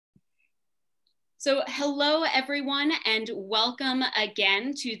So hello everyone and welcome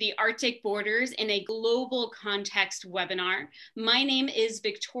again to the Arctic Borders in a Global Context webinar. My name is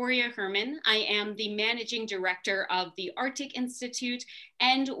Victoria Herman. I am the Managing Director of the Arctic Institute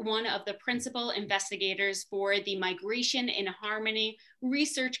and one of the principal investigators for the Migration in Harmony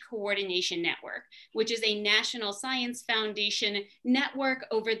Research Coordination Network, which is a National Science Foundation network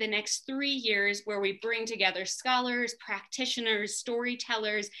over the next 3 years where we bring together scholars, practitioners,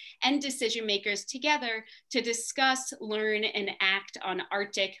 storytellers, and decision makers together to discuss, learn, and act on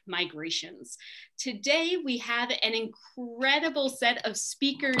Arctic migrations. Today, we have an incredible set of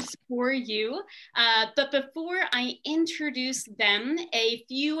speakers for you. But before I introduce them, a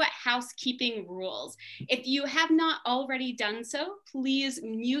few housekeeping rules. If you have not already done so, please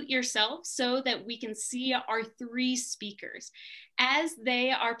mute yourself so that we can see our 3 speakers. As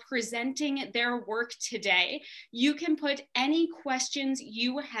they are presenting their work today, you can put any questions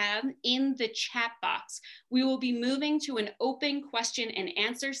you have in the chat box. We will be moving to an open question and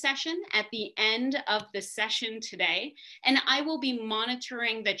answer session at the end of the session today, and I will be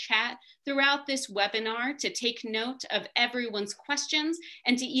monitoring the chat throughout this webinar to take note of everyone's questions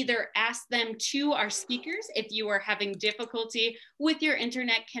and to either ask them to our speakers if you are having difficulty with your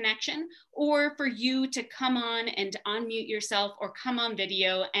internet connection, or for you to come on and unmute yourself or come on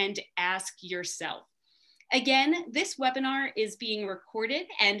video and ask yourself. Again, this webinar is being recorded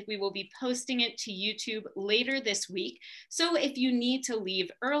and we will be posting it to YouTube later this week. So if you need to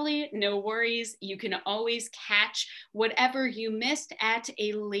leave early, no worries. You can always catch whatever you missed at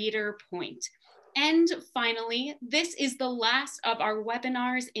a later point. And finally, this is the last of our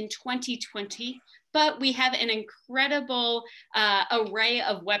webinars in 2020, but we have an incredible array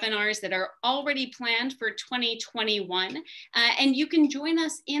of webinars that are already planned for 2021. And you can join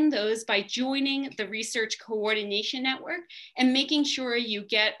us in those by joining the Research Coordination Network and making sure you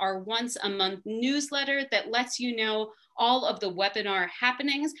get our once a month newsletter that lets you know all of the webinar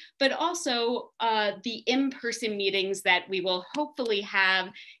happenings, but also the in-person meetings that we will hopefully have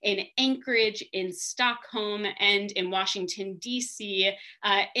in Anchorage, in Stockholm, and in Washington, DC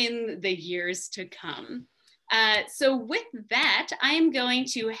in the years to come. So with that, I am going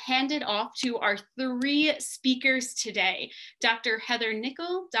to hand it off to our 3 speakers today, Dr. Heather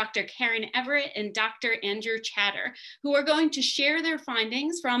Nicol, Dr. Karen Everett, and Dr. Andrew Chatter, who are going to share their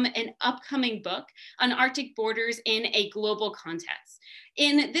findings from an upcoming book on Arctic borders in a global context.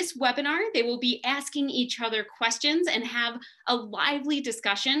 In this webinar, they will be asking each other questions and have a lively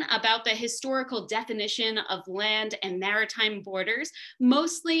discussion about the historical definition of land and maritime borders,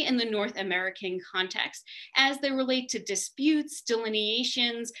 mostly in the North American context, as they relate to disputes,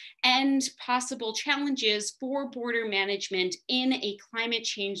 delineations, and possible challenges for border management in a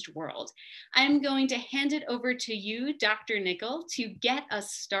climate-changed world. I'm going to hand it over to you, Dr. Nicol, to get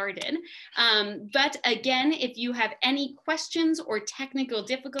us started. But again, if you have any questions or technical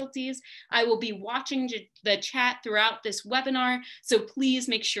difficulties, I will be watching the chat throughout this webinar, so please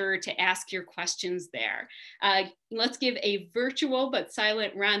make sure to ask your questions there. Let's give a virtual but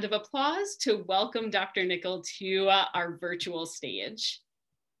silent round of applause to welcome Dr. Nicol to our virtual stage.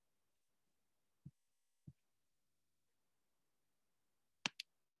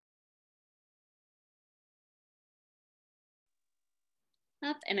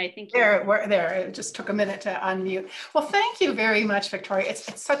 Up, and I think we're there. It just took a minute to unmute. Well, thank you very much, Victoria.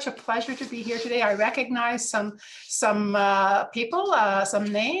 It's such a pleasure to be here today. I recognize some people, some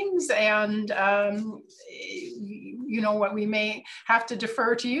names, and you know what, we may have to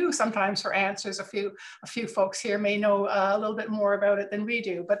defer to you sometimes for answers. A few folks here may know a little bit more about it than we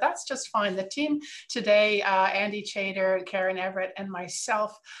do, but that's just fine. The team today, Andy Chater, Karen Everett, and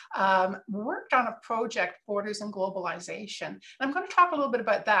myself worked on a project, Borders and Globalization. And I'm going to talk a little bit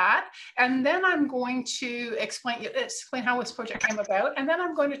about that, and then I'm going to explain how this project came about, and then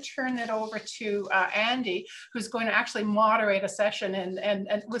I'm going to turn it over to Andy, who's going to actually moderate a session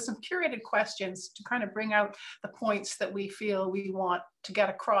and with some curated questions to kind of bring out the points that we feel we want to get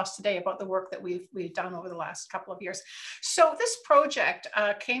across today about the work that we've done over the last couple of years. So this project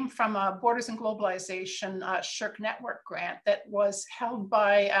came from a Borders and Globalization SSHRC Network grant that was held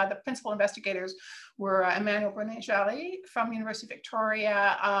by the principal investigators were Emmanuel Brunet-Joly from University of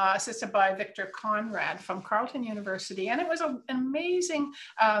Victoria, assisted by Victor Conrad from Carleton University. And it was an amazing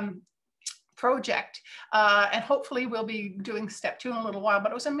project, and hopefully we'll be doing step 2 in a little while,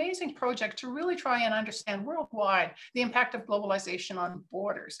 but it was an amazing project to really try and understand worldwide the impact of globalization on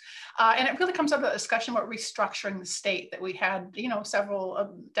borders. And it really comes up with a discussion about restructuring the state that we had, several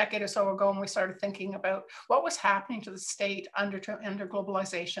decade or so ago, when we started thinking about what was happening to the state under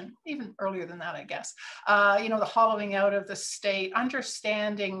globalization, even earlier than that, I guess. The hollowing out of the state,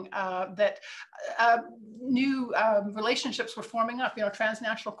 understanding that new relationships were forming up,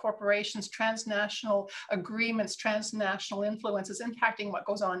 transnational corporations, transnational agreements, transnational influences impacting what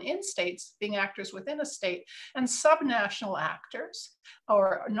goes on in states, being actors within a state, and subnational actors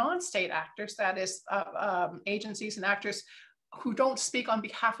or non-state actors, that is agencies and actors who don't speak on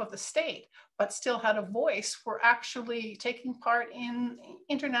behalf of the state, but still had a voice, were actually taking part in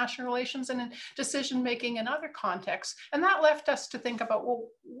international relations and in decision-making in other contexts. And that left us to think about, well,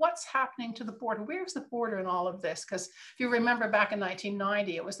 what's happening to the border? Where's the border in all of this? Because if you remember back in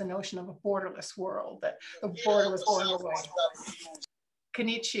 1990, it was the notion of a borderless world, that the border was going away.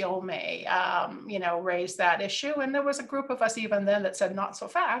 Kenichi Ome, raised that issue. And there was a group of us even then that said, not so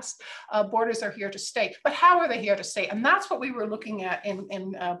fast, borders are here to stay. But how are they here to stay? And that's what we were looking at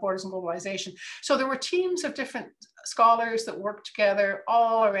in Borders and Globalization. So there were teams of different scholars that worked together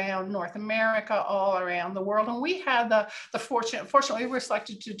all around North America, all around the world. And we had the fortunately, we were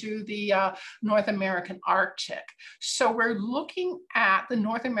selected to do the North American Arctic. So we're looking at the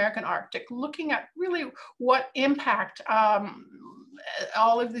North American Arctic, looking at really what impact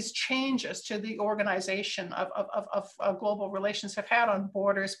all of these changes to the organization of global relations have had on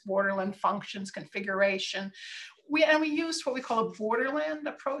borders, borderland functions, configuration. We used what we call a borderland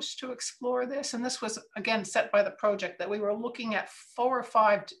approach to explore this. And this was, again, set by the project, that we were looking at through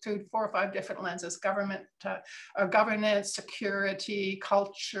 4 or 5 different lenses: government, governance, security,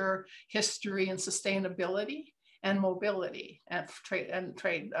 culture, history, and sustainability, and mobility and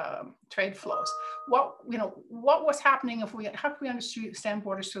trade flows. What was happening how can we understand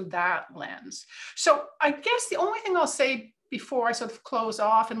borders through that lens? So I guess the only thing I'll say before I sort of close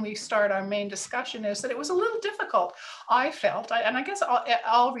off and we start our main discussion is that it was a little difficult, I felt, and I guess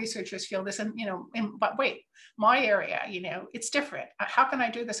all researchers feel this, and but wait, my area, it's different. How can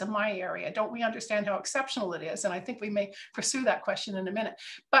I do this in my area? Don't we understand how exceptional it is? And I think we may pursue that question in a minute.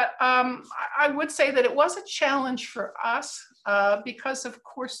 But I would say that it was a challenge for us because, of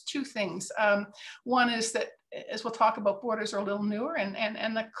course, 2 things. One is that, as we'll talk about, borders are a little newer,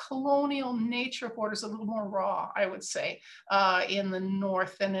 and the colonial nature of borders is a little more raw, I would say, in the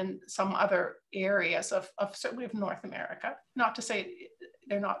North and in some other areas of certainly of North America. Not to say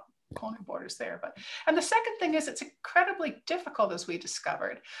they're not colonial borders there, and the second thing is it's incredibly difficult, as we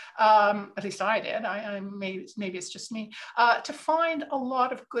discovered, at least I did, maybe it's just me, to find a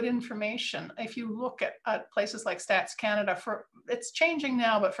lot of good information. If you look at places like Stats Canada, it's changing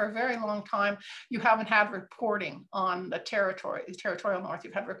now, but for a very long time, you haven't had reporting on the territorial North.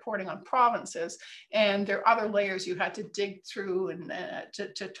 You've had reporting on provinces, and there are other layers you had to dig through and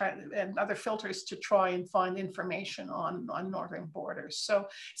to try, and other filters to try and find information on northern borders. So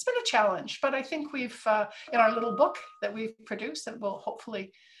it's been a challenge, but I think we've in our little book that we've produced, that will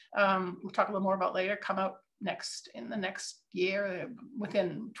hopefully we'll talk a little more about later, come out in the next year,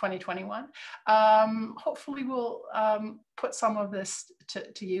 within 2021. Hopefully we'll put some of this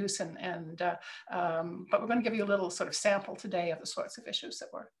to use, but we're going to give you a little sort of sample today of the sorts of issues that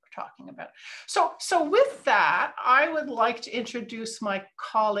we're talking about. So with that, I would like to introduce my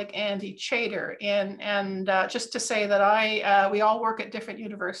colleague Andy Chater, and just to say that we all work at different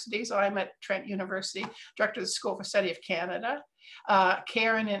universities. I'm at Trent University, director of the School for Study of Canada.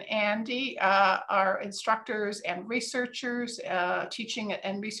 Karen and Andy are instructors and researchers teaching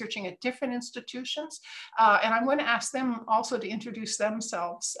and researching at different institutions. And I'm going to ask them also to introduce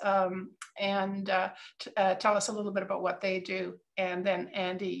themselves and tell us a little bit about what they do. And then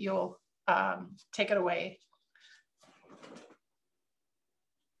Andy, you'll take it away.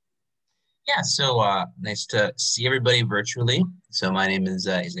 Yeah, so nice to see everybody virtually. So my name is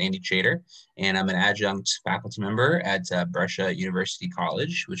Andy Chater, and I'm an adjunct faculty member at Brescia University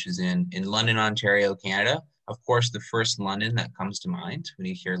College, which is in London, Ontario, Canada. Of course, the first London that comes to mind when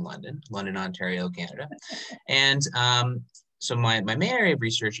you hear London, Ontario, Canada. And so my main area of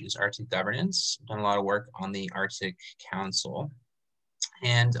research is Arctic governance. I've done a lot of work on the Arctic Council.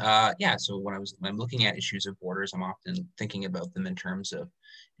 And yeah, so when I'm looking at issues of borders, I'm often thinking about them in terms of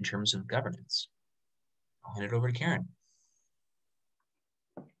governance. I'll hand it over to Karen.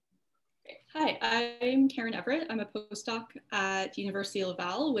 Hi, I'm Karen Everett. I'm a postdoc at University of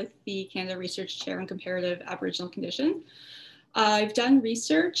Laval with the Canada Research Chair on Comparative Aboriginal Condition. I've done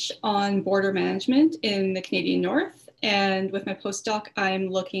research on border management in the Canadian North And with my postdoc, I'm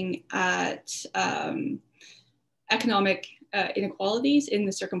looking at economic inequalities in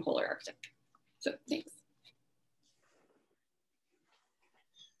the circumpolar Arctic. So thanks.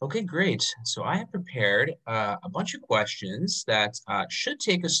 Okay, great. So I have prepared a bunch of questions that should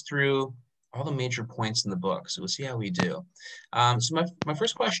take us through all the major points in the book. So we'll see how we do. So my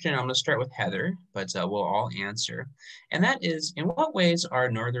first question, I'm going to start with Heather, but we'll all answer. And that is, in what ways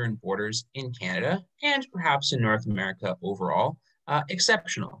are northern borders in Canada and perhaps in North America overall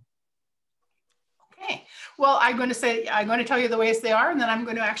exceptional? Okay, well, I'm going to tell you the ways they are, and then I'm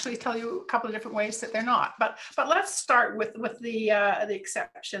going to actually tell you a couple of different ways that they're not. But let's start with the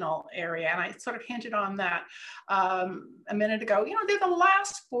exceptional area, and I sort of hinted on that a minute ago. You know, they're the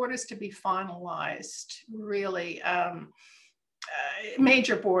last borders to be finalized, really.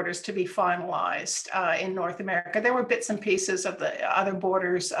 Major borders to be finalized in North America. There were bits and pieces of the other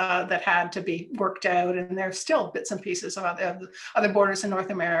borders that had to be worked out, and there's still bits and pieces of other borders in North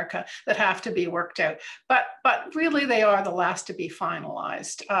America that have to be worked out. But really, they are the last to be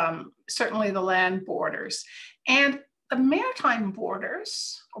finalized. Certainly, the land borders and the maritime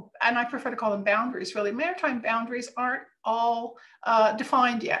borders, and I prefer to call them boundaries. Really, maritime boundaries aren't all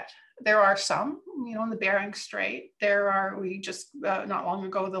defined yet. There are some, you know, in the Bering Strait. We just, not long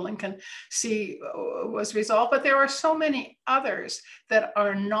ago, the Lincoln Sea was resolved, but there are so many others that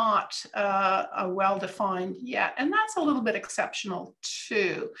are not well-defined yet. And that's a little bit exceptional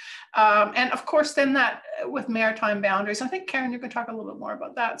too. And of course, then that with maritime boundaries, I think, Karen, you're going to talk a little bit more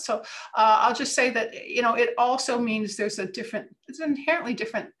about that. So I'll just say that, you know, it also means it's an inherently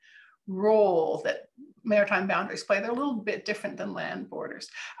different role that maritime boundaries play. They're a little bit different than land borders.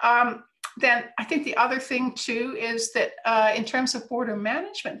 Then I think the other thing too is that in terms of border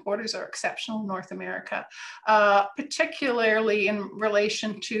management, borders are exceptional in North America, particularly in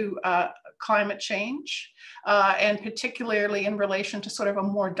relation to climate change, and particularly in relation to sort of a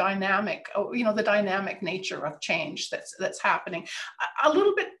more dynamic, you know, the dynamic nature of change that's happening. A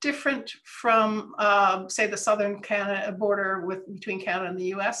little bit different from, say, the southern Canada border between Canada and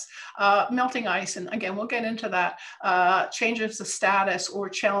the US. Melting ice, and again, we'll get into that, changes the status or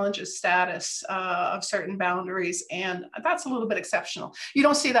challenges status of certain boundaries, and that's a little bit exceptional. You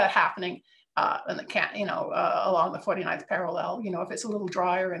don't see that happening along the 49th parallel. You know, if it's a little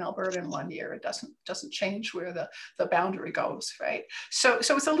drier in Alberta in one year, it doesn't change where the boundary goes, right? So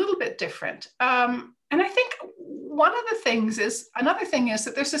it's a little bit different. And I think another thing is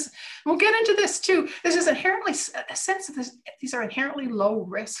that there's this, we'll get into this too, there's this a sense of this, these are inherently low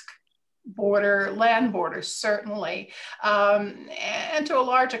risk land borders, certainly, and to a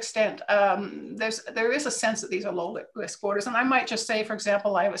large extent, there is a sense that these are low risk borders. And I might just say, for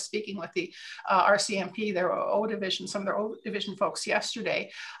example, I was speaking with the RCMP, their O division, some of their O division folks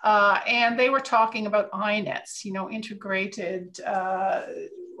yesterday, and they were talking about INETs, you know, integrated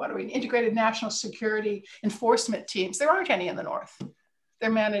national security enforcement teams. There aren't any in the north. They're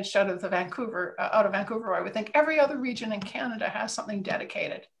managed out of Vancouver. I would think every other region in Canada has something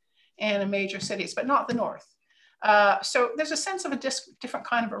dedicated, and in major cities, but not the north. So there's a sense of a different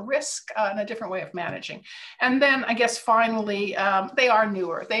kind of a risk and a different way of managing. And then I guess finally, they are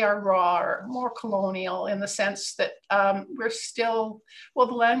newer, they are rawer, more colonial in the sense that we're still, well,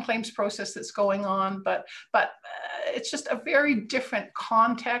 the land claims process that's going on, but it's just a very different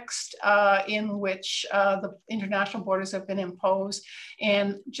context in which the international borders have been imposed.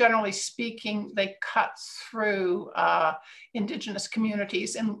 And generally speaking, they cut through Indigenous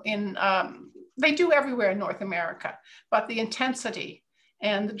communities they do everywhere in North America, but the intensity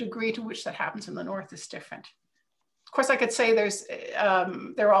and the degree to which that happens in the north is different. Of course, I could say there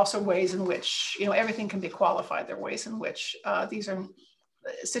are also ways in which, you know, everything can be qualified. There are ways in which these are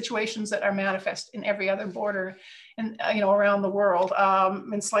situations that are manifest in every other border and, you know, around the world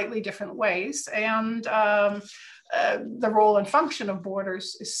in slightly different ways. And the role and function of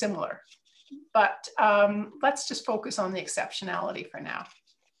borders is similar. But let's just focus on the exceptionality for now.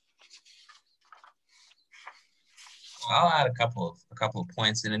 I'll add a couple of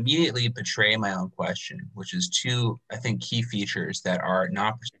points and immediately betray my own question, which is two, I think, key features that are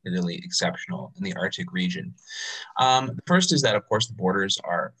not particularly exceptional in the Arctic region. The first is that, of course, the borders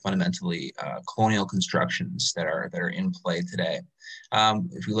are fundamentally colonial constructions that are in play today.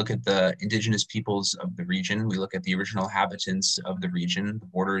 If we look at the Indigenous peoples of the region, we look at the original inhabitants of the region, the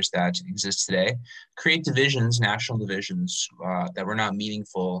borders that exist today create divisions, national divisions that were not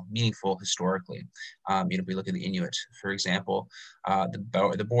meaningful historically. If we look at the Inuit, for example,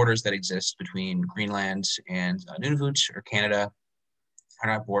 the borders that exist between Greenland and Nunavut or Canada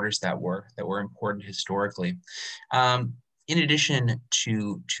are not borders that were important historically. in addition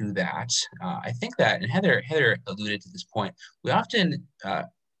to that, I think that, and Heather alluded to this point, we often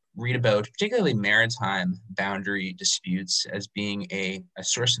read about particularly maritime boundary disputes as being a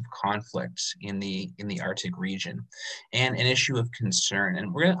source of conflict in the Arctic region and an issue of concern. And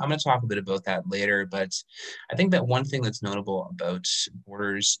I'm gonna talk a bit about that later, but I think that one thing that's notable about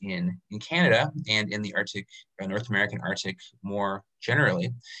borders in Canada and in the Arctic, North American Arctic more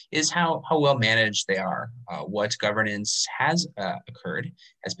generally, is how well managed they are. What governance has occurred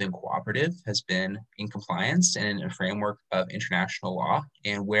has been cooperative, has been in compliance and in a framework of international law.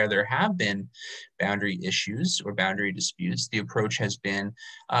 And where there have been boundary issues or boundary disputes, the approach has been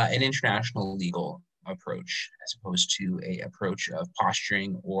an international legal approach as opposed to a approach of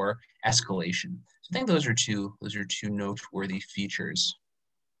posturing or escalation. So I think those are two noteworthy features.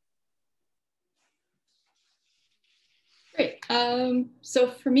 Great. So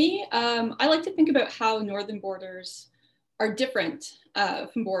for me, I like to think about how northern borders are different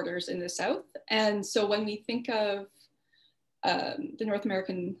from borders in the south. And so when we think of the North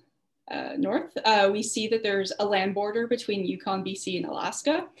American north, we see that there's a land border between Yukon, BC, and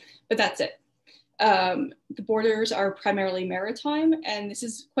Alaska, but that's it. The borders are primarily maritime, and this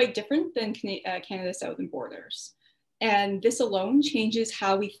is quite different than Canada's southern borders. And this alone changes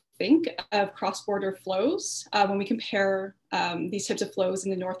how we think of cross-border flows when we compare these types of flows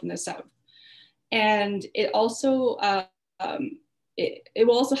in the north and the south. And it also it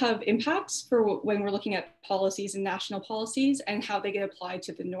will also have impacts for when we're looking at policies and national policies and how they get applied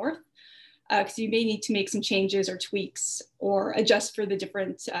to the north, because you may need to make some changes or tweaks or adjust for the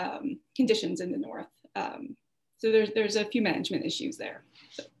different conditions in the north. So there's a few management issues there.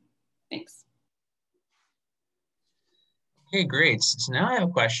 So thanks. Okay, great. So now I have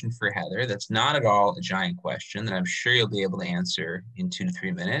a question for Heather that's not at all a giant question that I'm sure you'll be able to answer in 2 to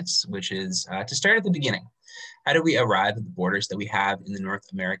 3 minutes, which is to start at the beginning. How did we arrive at the borders that we have in the North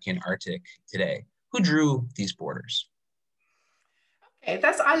American Arctic today? Who drew these borders? Okay,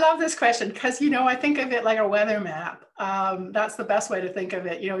 I love this question because, I think of it like a weather map. That's the best way to think of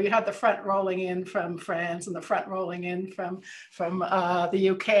it. You had the front rolling in from France and the front rolling in from the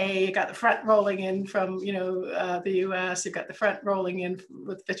UK. You got the front rolling in from, the US. You've got the front rolling in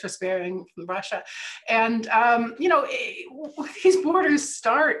with Vitrus Bering from Russia. And, these borders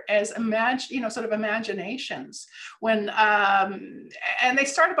start as sort of imaginations when, and they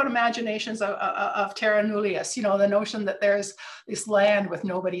start about imaginations of terra nullius, the notion that there's this land with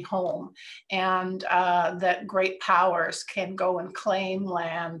nobody home, and that great powers can go and claim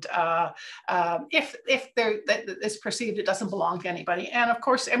land if it's perceived it doesn't belong to anybody. And of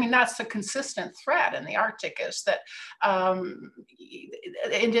course, that's a consistent thread in the Arctic, is that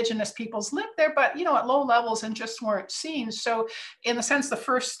indigenous peoples lived there, but at low levels and just weren't seen. So in the sense, the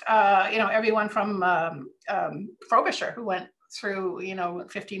first everyone from Frobisher, who went through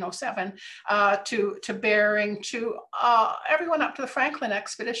 1507 to Bering, to everyone up to the Franklin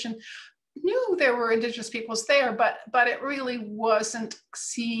expedition, knew there were indigenous peoples there, but it really wasn't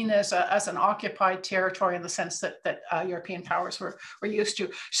seen as an occupied territory in the sense that European powers were used to.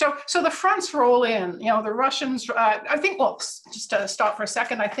 So the fronts roll in. The Russians. I think. Well, just to stop for a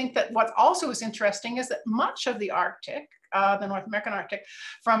second, I think that what also is interesting is that much of the Arctic, the North American Arctic,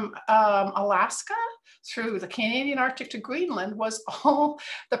 from Alaska through the Canadian Arctic to Greenland, was all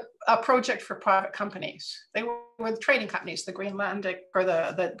a project for private companies. They were the trading companies, the Greenlandic, or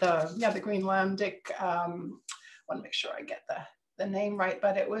the Greenlandic. I want to make sure I get the name right,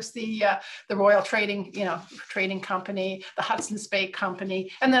 but it was the Royal Trading Company, the Hudson's Bay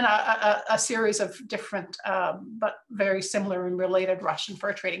Company, and then a series of different but very similar and related Russian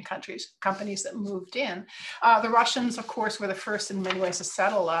fur trading companies that moved in. The Russians, of course, were the first in many ways to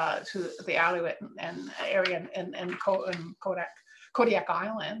settle to the Aleut and area and Kodiak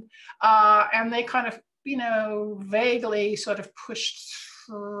Island, and they kind of vaguely sort of pushed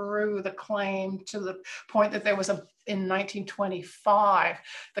through the claim to the point that there was in 1925,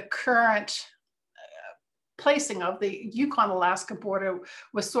 the current placing of the Yukon-Alaska border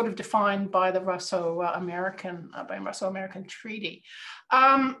was sort of defined by the Russo-American Treaty.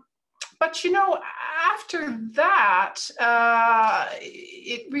 But after that,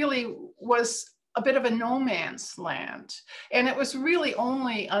 it really was a bit of a no man's land. And it was really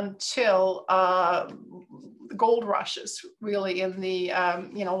only until the gold rushes, really in the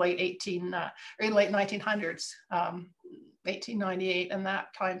late 1900s, 1898 and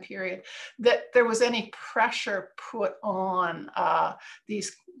that time period, that there was any pressure put on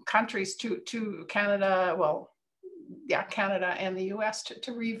these countries to Canada, Canada and the US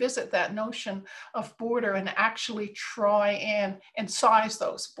to revisit that notion of border and actually try and size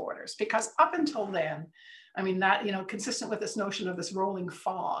those borders. Because up until then, I mean, that, you know, consistent with this notion of this rolling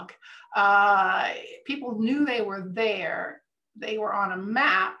fog. People knew they were there. They were on a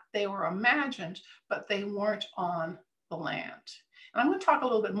map, they were imagined, but they weren't on the land. And I'm going to talk a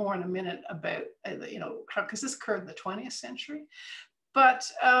little bit more in a minute about, you know, how, because this occurred in the 20th century. But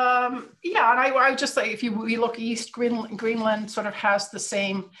yeah, and I would just say, if we look east, Greenland sort of has the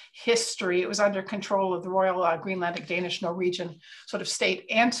same history. It was under control of the Royal Greenlandic Danish Norwegian sort of state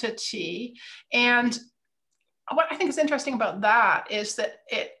entity. And what I think is interesting about that is that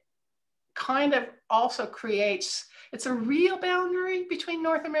it kind of also creates, it's a real boundary between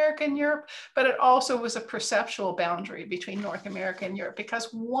North America and Europe, but it also was a perceptual boundary between North America and Europe, because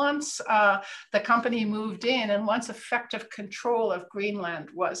once the company moved in and once effective control of Greenland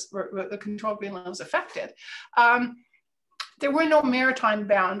was, the control of Greenland was affected, there were no maritime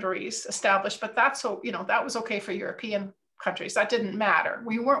boundaries established, but that's, you know, that was okay for European countries. That didn't matter.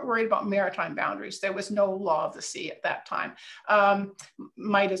 We weren't worried about maritime boundaries. There was no law of the sea at that time.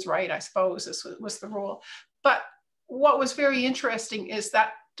 Might is right, I suppose, this was the rule. But what was very interesting is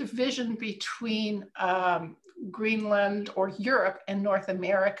that division between Greenland or Europe and North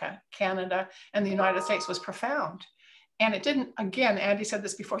America, Canada, and the United States was profound. And it didn't, again, Andy said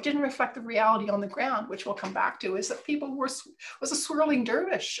this before, it didn't reflect the reality on the ground, which we'll come back to, is that people was a swirling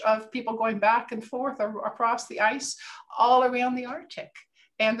dervish of people going back and forth or across the ice all around the Arctic.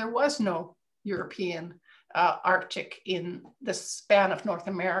 And there was no European Arctic in the span of North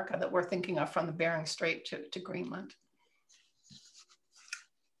America that we're thinking of, from the Bering Strait to Greenland.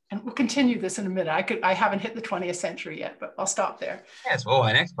 And we'll continue this in a minute. I haven't hit the 20th century yet, but I'll stop there. Yes, well,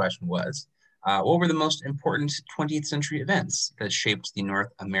 my next question was, what were the most important 20th century events that shaped the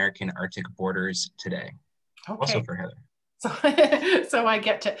North American Arctic borders today? Okay. Also for Heather. So I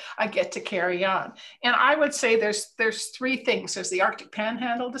get to carry on. And I would say there's three things. There's the Arctic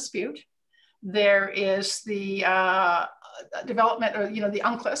Panhandle dispute. There is the development, or, you know, the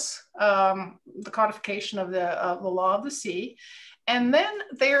UNCLOS, the codification of the law of the sea. And then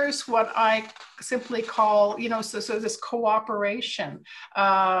there's what I simply call, you know, so this cooperation,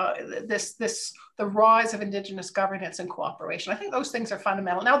 the rise of Indigenous governance and cooperation. I think those things are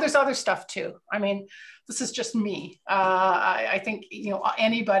fundamental. Now, there's other stuff too. I mean, this is just me. I think, you know,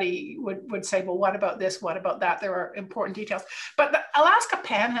 anybody would say, well, what about this? What about that? There are important details. But the Alaska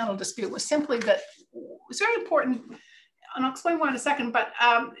Panhandle dispute was simply that, it was very important, and I'll explain why in a second, but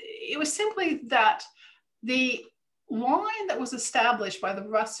it was simply that the line that was established by the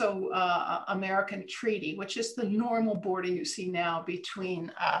Russo-American Treaty, which is the normal border you see now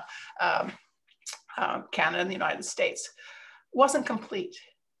between Canada and the United States, wasn't complete.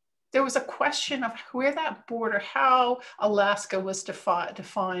 There was a question of where that border, how Alaska was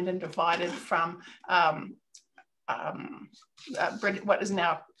defined and divided from what is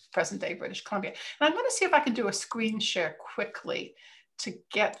now present-day British Columbia. And I'm going to see if I can do a screen share quickly to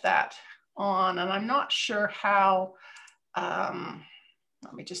get that on. And I'm not sure how,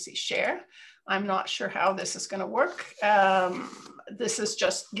 let me just see, share. I'm not sure how this is going to work. This is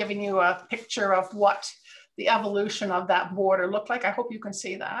just giving you a picture of what the evolution of that border looked like. I hope you can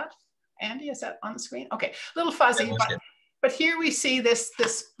see that. Andy, is that on the screen? Okay, a little fuzzy, but here we see this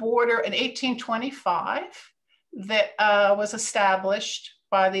border in 1825 that was established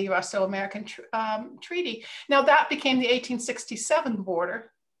by the Russo-American Treaty. Now that became the 1867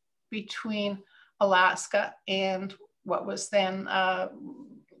 border between Alaska and what was then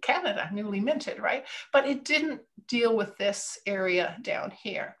Canada, newly minted, right? But it didn't deal with this area down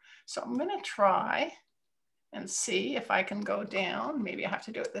here. So I'm gonna try and see if I can go down. Maybe I have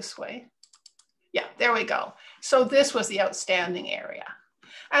to do it this way. Yeah, there we go. So this was the outstanding area.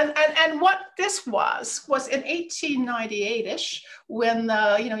 And what this was in 1898-ish, when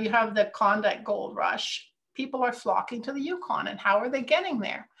you have the Klondike gold rush, people are flocking to the Yukon. And how are they getting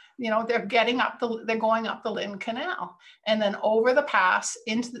there? You know, they're going up the Lynn Canal and then over the pass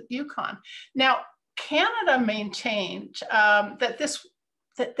into the Yukon. Now, Canada maintained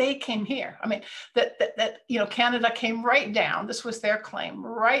that they came here. I mean, that you know, Canada came right down. This was their claim,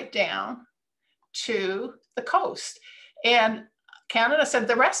 right down to the coast. And Canada said,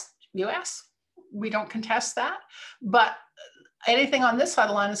 the rest, US, we don't contest that, but anything on this side of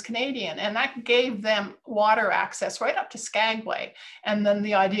the line is Canadian. And that gave them water access right up to Skagway. And then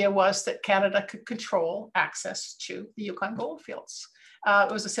the idea was that Canada could control access to the Yukon goldfields.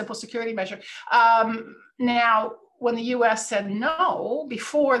 It was a simple security measure. Now, when the US said no,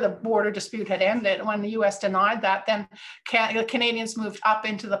 before the border dispute had ended, when the US denied that, then the Canadians moved up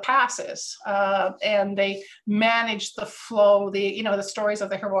into the passes, and they managed the flow, the stories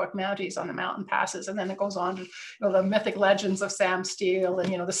of the heroic Mounties on the mountain passes. And then it goes on to the mythic legends of Sam Steele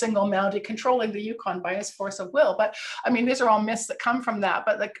and, the single Mountie controlling the Yukon by his force of will. But I mean, these are all myths that come from that.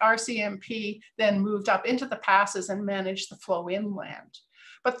 But the RCMP then moved up into the passes and managed the flow inland.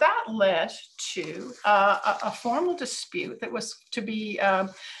 But that led to a formal dispute that was to be,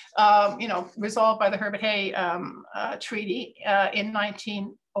 resolved by the Herbert Hay Treaty in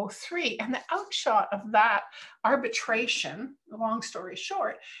 1903. And the outshot of that arbitration, long story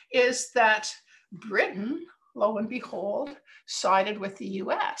short, is that Britain, lo and behold, sided with the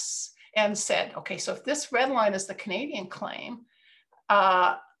US and said, okay, so if this red line is the Canadian claim,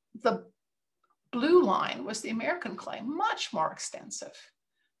 the blue line was the American claim, much more extensive.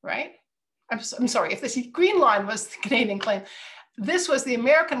 Right? I'm sorry, if this green line was the Canadian claim, this was the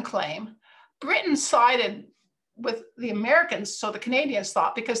American claim. Britain sided with the Americans, so the Canadians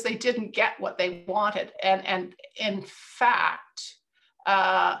thought, because they didn't get what they wanted. And in fact,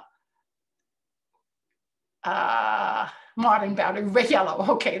 modern boundary, yellow,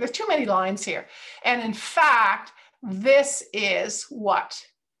 okay, there's too many lines here. And in fact, this is what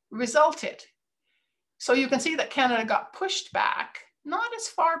resulted. So you can see that Canada got pushed back, not as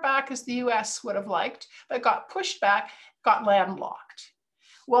far back as the US would have liked, but got pushed back, got landlocked.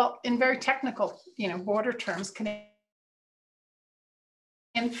 Well, in very technical, border terms, Canada,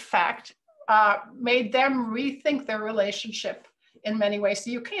 in fact, made them rethink their relationship in many ways.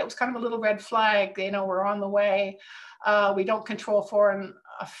 The UK, it was kind of a little red flag, we're on the way. We don't control foreign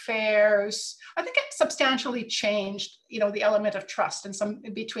affairs. I think it substantially changed, the element of trust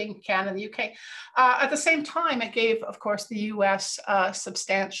between Canada and the UK. At the same time, it gave, of course, the US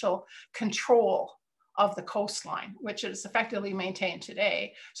substantial control of the coastline, which is effectively maintained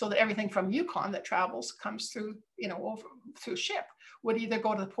today, so that everything from Yukon that travels comes through, through ship, would either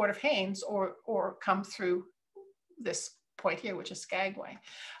go to the Port of Haines or come through this point here, which is Skagway.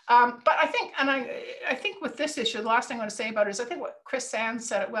 But I think with this issue, the last thing I want to say about it is I think what Chris Sands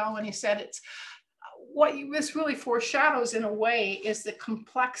said it well when he said it's what this really foreshadows in a way is the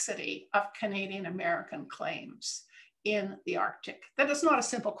complexity of Canadian American claims in the Arctic. That is not a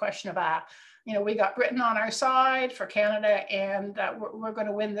simple question of we got Britain on our side for Canada, and we're going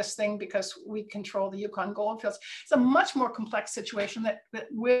to win this thing because we control the Yukon goldfields. It's a much more complex situation that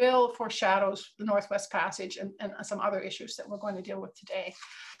will foreshadows the Northwest Passage and some other issues that we're going to deal with today.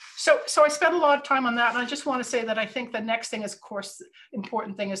 So I spent a lot of time on that, and I just want to say that I think the next thing is, of course, the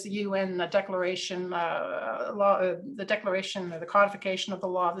important thing is the UN Declaration, the Declaration or the Codification of the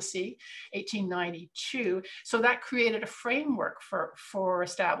Law of the Sea, 1892. So that created a framework for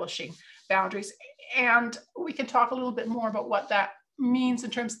establishing boundaries, and we can talk a little bit more about what that means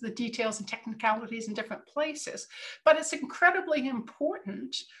in terms of the details and technicalities in different places. But it's incredibly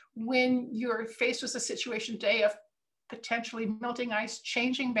important when you're faced with a situation today of potentially melting ice,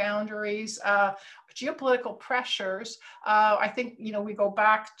 changing boundaries, geopolitical pressures. I think, we go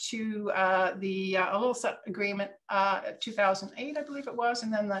back to the Ilulissat Agreement 2008, I believe it was,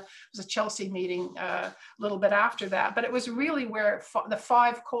 and then there was a Chelsea meeting a little bit after that. But it was really where the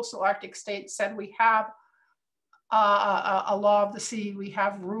 5 coastal Arctic states said we have a law of the sea, we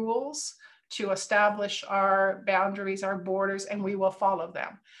have rules to establish our boundaries, our borders, and we will follow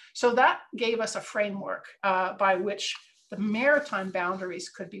them. So that gave us a framework by which the maritime boundaries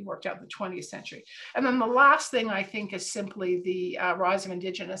could be worked out in the 20th century. And then the last thing I think is simply the rise of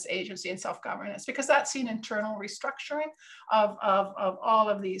Indigenous agency and self-governance, because that's seen internal restructuring of all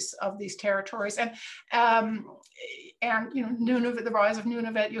of these territories. And Nunavut, the rise of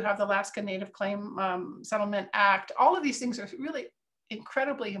Nunavut, you have the Alaska Native Claim Settlement Act. All of these things are really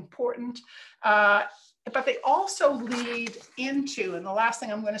incredibly important. But they also lead into, and the last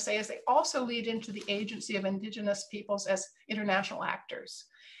thing I'm going to say is they also lead into the agency of Indigenous peoples as international actors.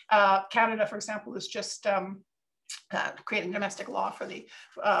 Canada, for example, is just creating domestic law for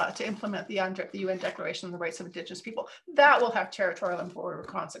to implement the UNDRIP, the UN Declaration on the Rights of Indigenous People. That will have territorial and border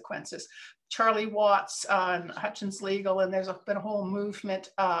consequences. Charlie Watts on Hutchins Legal, and there's been a whole movement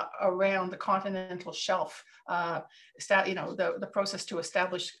around the continental shelf, the process to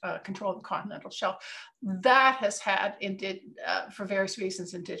establish control of the continental shelf. That has had, for various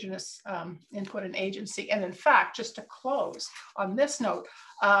reasons, Indigenous input and agency. And in fact, just to close on this note,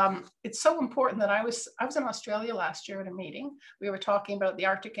 it's so important that I was in Australia last year at a meeting. We were talking about the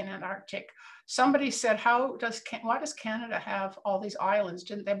Arctic and Antarctic somebody said, why does Canada have all these islands?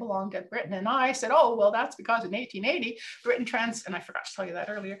 Didn't they belong to Britain? And I said, oh, well, that's because in 1880, and I forgot to tell you that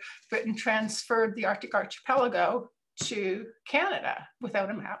earlier, Britain transferred the Arctic archipelago to Canada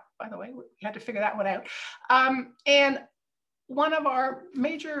without a map, by the way. We had to figure that one out. And one of our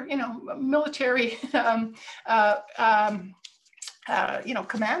major, military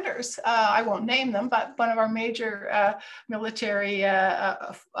commanders, I won't name them, but one of our major military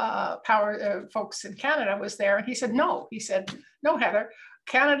power folks in Canada was there. And he said, no, Heather,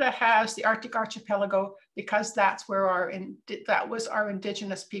 Canada has the Arctic archipelago because that was our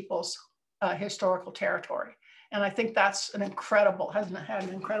Indigenous people's historical territory. And I think that's had an incredible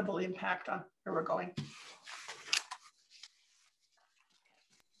impact on where we're going.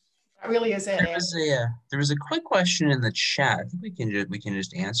 That really is it. There was a quick question in the chat. I think we can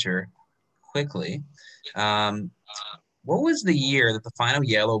just answer quickly. What was the year that the final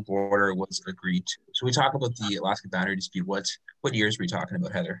yellow border was agreed to? So we talk about the Alaska boundary dispute. What years were we talking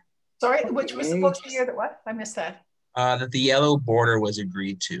about, Heather? Sorry, what's the year that what? I missed that. That the yellow border was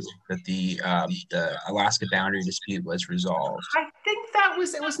agreed to, that the Alaska boundary dispute was resolved. I think it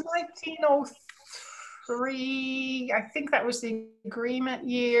was 1903. I think that was the agreement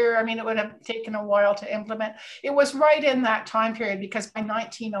year. I mean, it would have taken a while to implement. It was right in that time period because by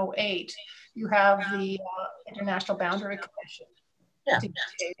 1908, you have the International Boundary Commission. Yeah.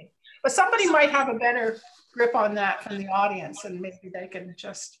 But somebody might have a better grip on that from the audience, and maybe they can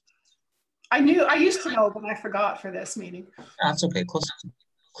just. I used to know, but I forgot for this meeting. That's okay.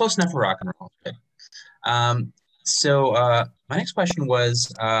 Close enough for rock and roll. Okay. So my next question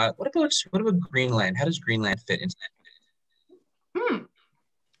was, what about Greenland? How does Greenland fit into that?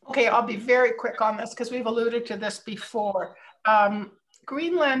 Okay, I'll be very quick on this because we've alluded to this before.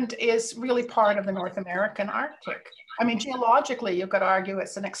 Greenland is really part of the North American Arctic. I mean, geologically, you've got to argue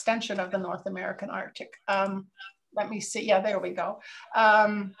it's an extension of the North American Arctic. Let me see. Yeah, there we go.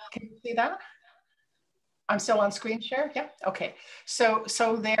 Can you see that? I'm still on screen share. Yeah. Okay. So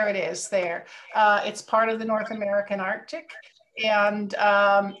there it is. There. It's part of the North American Arctic, and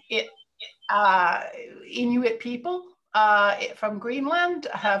Inuit people from Greenland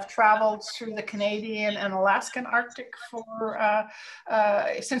have traveled through the Canadian and Alaskan Arctic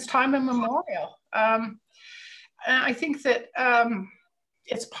since time immemorial. And I think that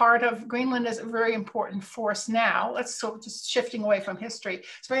it's part of Greenland is a very important force now. Just shifting away from history.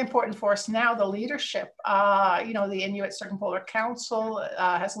 It's a very important force now. The leadership, the Inuit Circumpolar Council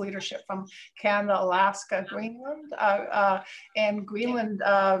has leadership from Canada, Alaska, Greenland, and Greenland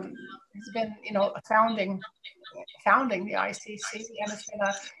has been, founding the ICC, and it's been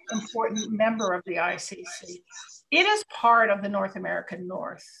an important member of the ICC. It is part of the North American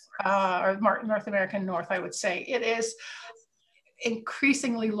North, or North American North, I would say. It is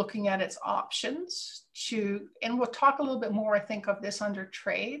increasingly looking at its options and we'll talk a little bit more, I think, of this under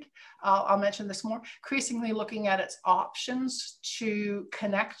trade. I'll mention this more, increasingly looking at its options to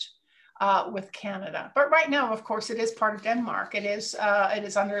connect with Canada. But right now, of course, it is part of Denmark. It is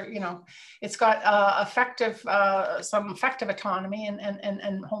under, it's got some effective autonomy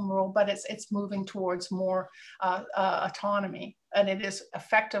and home rule, but it's moving towards more autonomy. And it is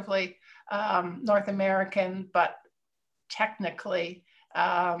effectively North American, but technically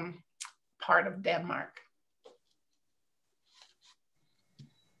part of Denmark.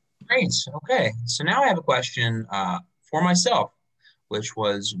 Great. Okay. So now I have a question for myself, which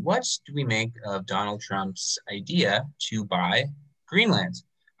was, what do we make of Donald Trump's idea to buy Greenland?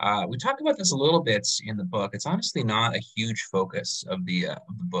 We talked about this a little bit in the book. It's honestly not a huge focus of the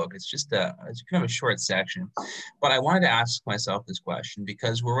book. It's just it's kind of a short section. But I wanted to ask myself this question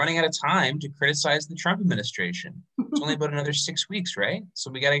because we're running out of time to criticize the Trump administration. It's only about another 6 weeks, right? So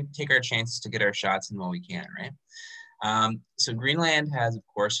we got to take our chances to get our shots in while we can, right? So Greenland has, of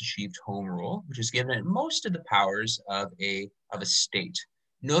course, achieved home rule, which has given it most of the powers of a state,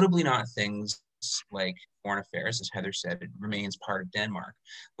 notably not things like foreign affairs. As Heather said, it remains part of Denmark,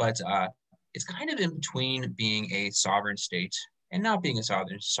 but it's kind of in between being a sovereign state and not being a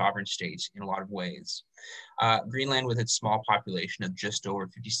sovereign state in a lot of ways. Greenland, with its small population of just over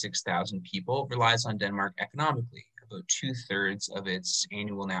 56,000 people, relies on Denmark economically. About 2/3 of its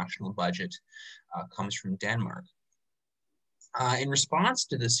annual national budget comes from Denmark. In response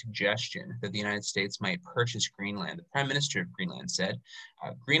to the suggestion that the United States might purchase Greenland, the Prime Minister of Greenland said,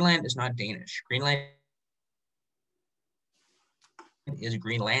 Greenland is not Danish. Greenland is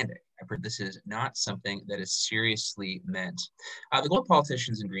Greenlandic. I've heard this is not something that is seriously meant. The goal of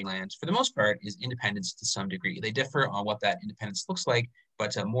politicians in Greenland, for the most part, is independence to some degree. They differ on what that independence looks like,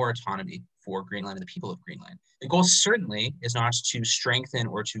 but more autonomy for Greenland and the people of Greenland. The goal certainly is not to strengthen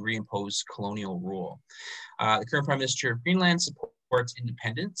or to reimpose colonial rule. The current Prime Minister of Greenland supports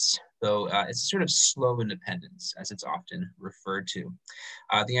independence, though it's a sort of slow independence, as it's often referred to.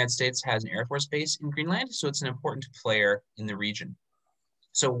 The United States has an Air Force base in Greenland, so it's an important player in the region.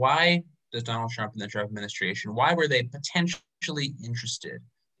 So why does Donald Trump and the Trump administration, why were they potentially interested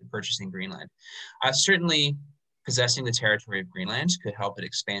in purchasing Greenland? Certainly, possessing the territory of Greenland could help it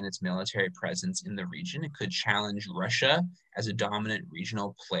expand its military presence in the region. It could challenge Russia as a dominant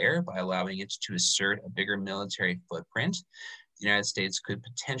regional player by allowing it to assert a bigger military footprint. The United States could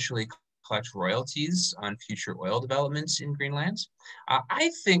potentially collect royalties on future oil developments in Greenland.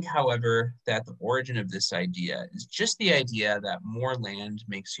 I think, however, that the origin of this idea is just the idea that more land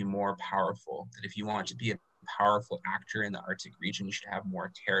makes you more powerful, that if you want to be a powerful actor in the Arctic region, you should have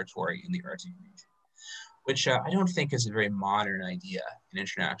more territory in the Arctic region, which I don't think is a very modern idea in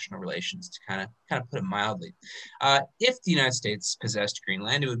international relations, to kind of put it mildly. If the United States possessed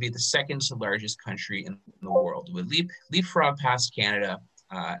Greenland, it would be the second largest country in the world. It would leapfrog past Canada.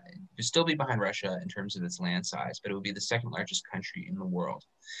 It would still be behind Russia in terms of its land size, but it would be the second largest country in the world.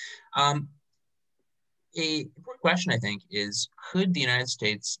 A important question, I think, is could the United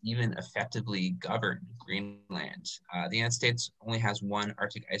States even effectively govern Greenland? The United States only has one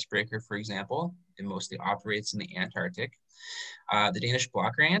Arctic icebreaker, for example. It mostly operates in the Antarctic. The Danish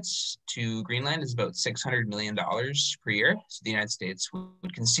block grant to Greenland is about $600 million per year. So the United States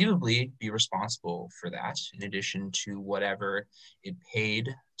would conceivably be responsible for that, in addition to whatever it paid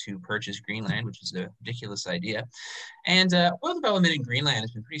to purchase Greenland, which is a ridiculous idea. And oil development in Greenland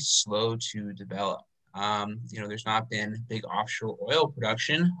has been pretty slow to develop. There's not been big offshore oil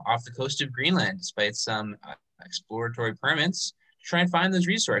production off the coast of Greenland, despite some exploratory permits to try and find those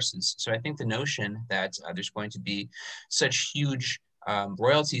resources. So I think the notion that there's going to be such huge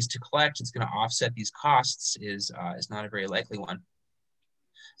royalties to collect, it's going to offset these costs is not a very likely one.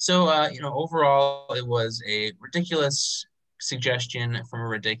 So, overall, it was a ridiculous suggestion from a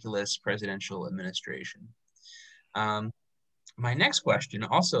ridiculous presidential administration. My next question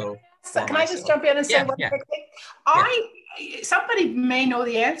also. So can I just jump in and say one quick thing? Somebody may know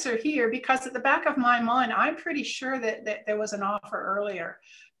the answer here, because at the back of my mind, I'm pretty sure that there was an offer earlier,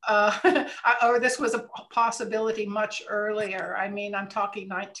 or this was a possibility much earlier. I mean, I'm talking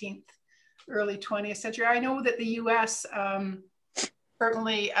 19th, early 20th century. I know that the U.S.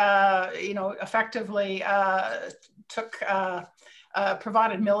 Certainly, effectively took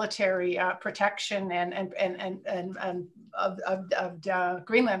provided military protection and of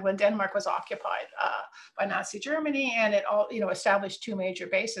Greenland when Denmark was occupied by Nazi Germany, and it all established two major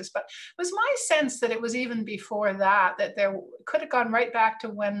bases. But it was my sense that it was even before that there could have gone right back to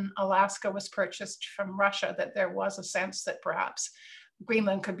when Alaska was purchased from Russia, that there was a sense that perhaps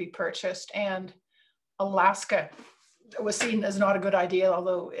Greenland could be purchased, and Alaska was seen as not a good idea,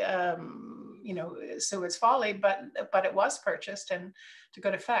 although so it's folly, but it was purchased and to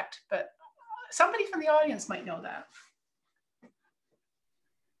good effect. But somebody from the audience might know that.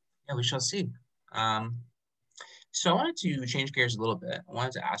 Yeah, we shall see. So I wanted to change gears a little bit. I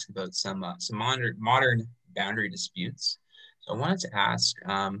wanted to ask about some modern boundary disputes. So I wanted to ask,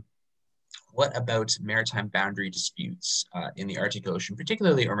 what about maritime boundary disputes in the Arctic Ocean,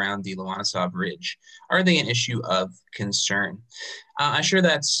 particularly around the Lomonosov Ridge? Are they an issue of concern? I'm sure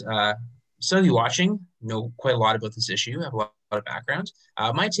that's some of you watching know quite a lot about this issue, have a lot of background.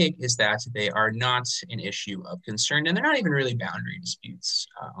 My take is that they are not an issue of concern, and they're not even really boundary disputes,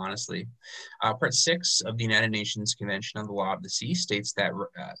 honestly. Part 6 of the United Nations Convention on the Law of the Sea states that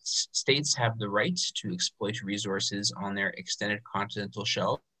states have the right to exploit resources on their extended continental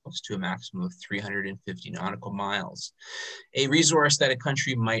shelf to a maximum of 350 nautical miles. A resource that a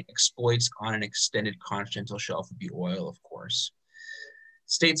country might exploit on an extended continental shelf would be oil, of course.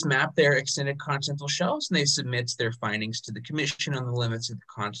 States map their extended continental shelves, and they submit their findings to the Commission on the Limits of the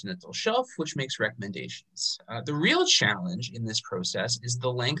Continental Shelf, which makes recommendations. The real challenge in this process is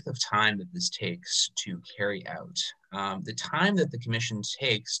the length of time that this takes to carry out. The time that the Commission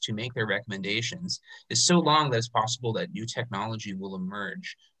takes to make their recommendations is so long that it's possible that new technology will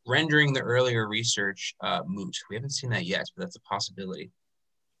emerge, rendering the earlier research moot. We haven't seen that yet, but that's a possibility.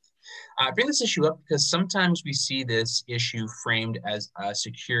 I bring this issue up because sometimes we see this issue framed as a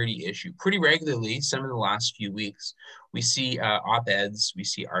security issue. Pretty regularly, some of the last few weeks, we see op-eds, we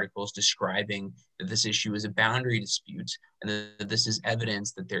see articles describing that this issue is a boundary dispute, and that this is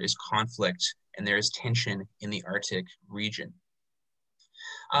evidence that there is conflict and there is tension in the Arctic region.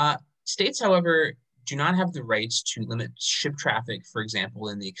 States, however, do not have the rights to limit ship traffic, for example,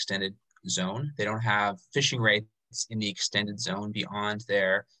 in the extended zone. They don't have fishing rights in the extended zone beyond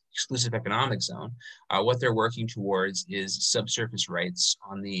their exclusive economic zone, what they're working towards is subsurface rights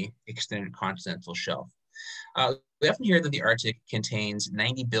on the extended continental shelf. We often hear that the Arctic contains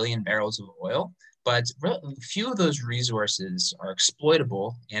 90 billion barrels of oil, but few of those resources are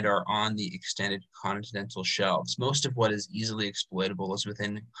exploitable and are on the extended continental shelves. Most of what is easily exploitable is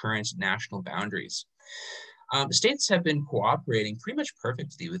within current national boundaries. States have been cooperating pretty much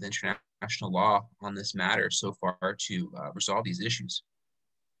perfectly with international law on this matter so far to resolve these issues.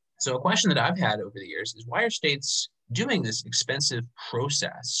 So a question that I've had over the years is, why are states doing this expensive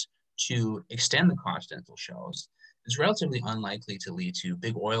process to extend the continental shelves? It's relatively unlikely to lead to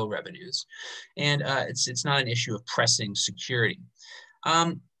big oil revenues, and it's not an issue of pressing security.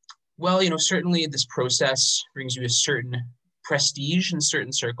 Well, certainly this process brings you a certain prestige in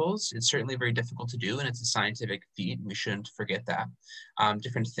certain circles. It's certainly very difficult to do, and it's a scientific feat, and we shouldn't forget that.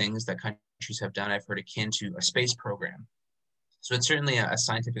 Different things that countries have done, I've heard, akin to a space program. So it's certainly a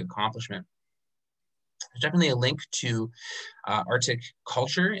scientific accomplishment. There's definitely a link to Arctic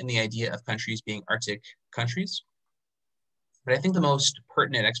culture and the idea of countries being Arctic countries. But I think the most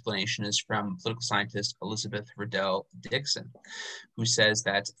pertinent explanation is from political scientist Elizabeth Riddell Dixon, who says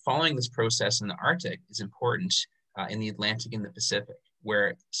that following this process in the Arctic is important in the Atlantic and the Pacific,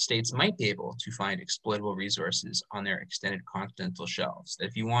 where states might be able to find exploitable resources on their extended continental shelves. That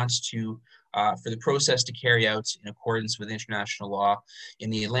if you want to, for the process to carry out in accordance with international law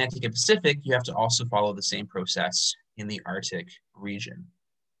in the Atlantic and Pacific, you have to also follow the same process in the Arctic region.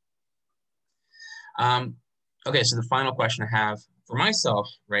 Okay, so the final question I have for myself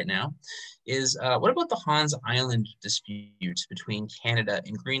right now is, what about the Hans Island dispute between Canada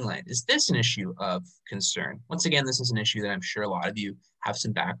and Greenland? Is this an issue of concern? Once again, this is an issue that I'm sure a lot of you have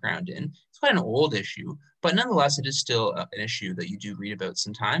some background in. It's quite an old issue, but nonetheless, it is still an issue that you do read about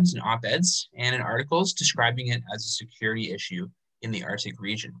sometimes in op-eds and in articles describing it as a security issue in the Arctic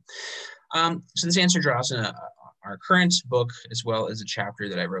region. So this answer draws on our current book, as well as a chapter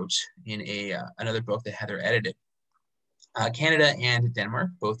that I wrote in another book that Heather edited. Canada and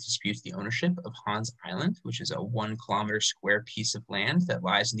Denmark both dispute the ownership of Hans Island, which is a 1 kilometer square piece of land that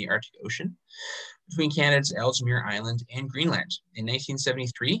lies in the Arctic Ocean between Canada's Ellesmere Island and Greenland. In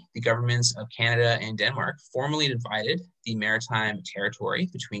 1973, the governments of Canada and Denmark formally divided the maritime territory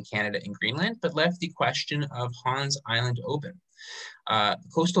between Canada and Greenland, but left the question of Hans Island open. The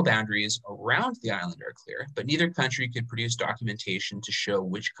coastal boundaries around the island are clear, but neither country could produce documentation to show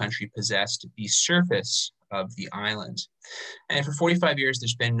which country possessed the surface of the island. And for 45 years,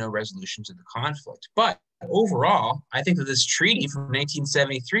 there's been no resolution to the conflict. But overall, I think that this treaty from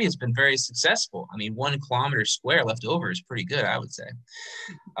 1973 has been very successful. I mean, 1 kilometer square left over is pretty good, I would say.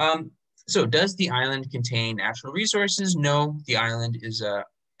 So does the island contain natural resources? No, the island is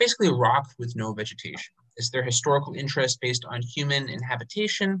basically a rock with no vegetation. Is there historical interest based on human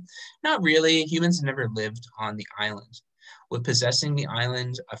inhabitation? Not really. Humans have never lived on the island. Would possessing the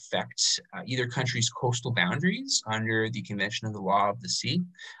island affect either country's coastal boundaries under the Convention of the Law of the Sea?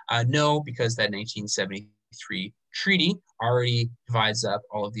 No, because that 1973 treaty already divides up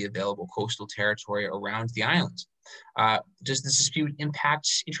all of the available coastal territory around the island. Does this dispute impact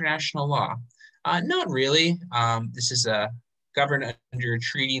international law? Not really. This is governed under a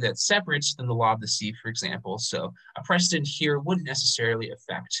treaty that's separate than the law of the sea, for example. So a precedent here wouldn't necessarily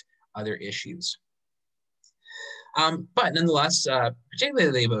affect other issues. But nonetheless,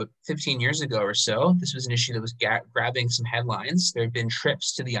 particularly about 15 years ago or so, this was an issue that was grabbing some headlines. There have been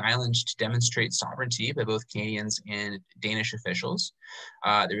trips to the island to demonstrate sovereignty by both Canadians and Danish officials.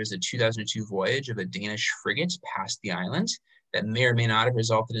 There was a 2002 voyage of a Danish frigate past the island that may or may not have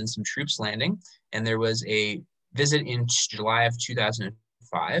resulted in some troops landing. And there was a visit in July of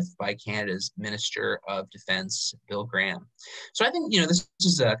 2005 by Canada's Minister of Defense, Bill Graham. So I think, this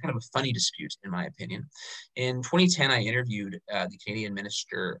is a kind of a funny dispute, in my opinion. In 2010, I interviewed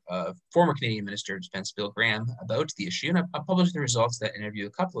the former Canadian Minister of Defense, Bill Graham, about the issue, and I published the results of that interview a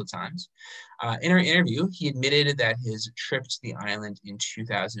couple of times. In our interview, he admitted that his trip to the island in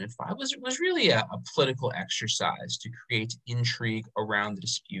 2005 was really a political exercise to create intrigue around the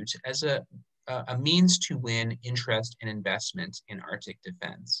dispute as a means to win interest and investment in Arctic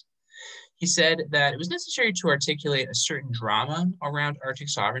defense. He said that it was necessary to articulate a certain drama around Arctic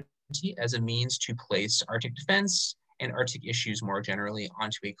sovereignty as a means to place Arctic defense and Arctic issues more generally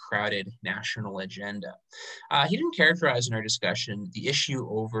onto a crowded national agenda. He didn't characterize in our discussion the issue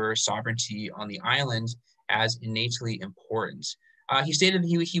over sovereignty on the island as innately important. He stated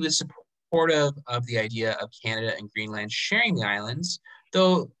that he was supportive of the idea of Canada and Greenland sharing the islands,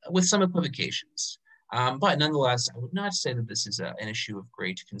 though with some equivocations. But nonetheless, I would not say that this is an issue of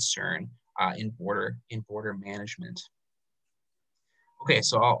great concern. in border management. Okay,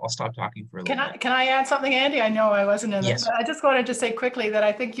 so I'll stop talking for a little bit. Can I add something, Andy? I know I wasn't in Yes. it, but I just wanted to say quickly that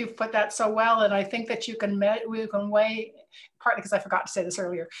I think you've put that so well, and I think that we can weigh, partly because I forgot to say this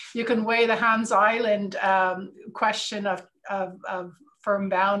earlier, you can weigh the Hans Island question of firm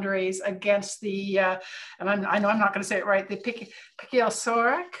boundaries against the, and I know I'm not going to say it right, the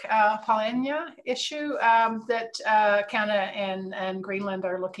Piciosauric Polynya issue that Canada and Greenland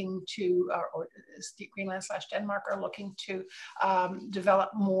are looking to, or Greenland/Denmark are looking to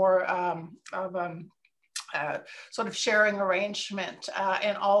develop more sort of sharing arrangement,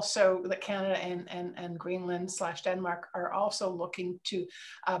 and also that Canada and Greenland/Denmark are also looking to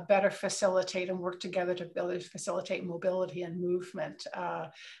better facilitate and work together to facilitate mobility and movement,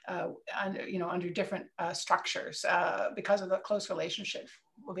 under different structures because of the close relationship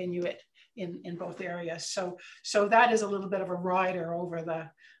with Inuit in both areas. So that is a little bit of a rider over the.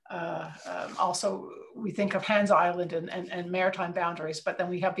 Also, we think of Hans Island and maritime boundaries, but then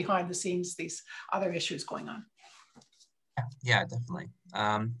we have behind the scenes these other issues going on. Yeah, definitely.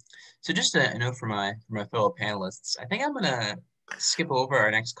 So just a note for my fellow panelists, I think I'm gonna skip over our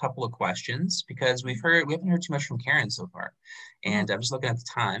next couple of questions because we haven't heard too much from Karen so far, and I'm just looking at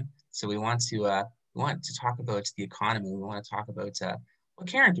the time. So we want to talk about the economy. We want to talk about what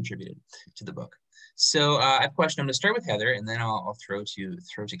Karen contributed to the book. So I have a question. I'm going to start with Heather, and then I'll throw to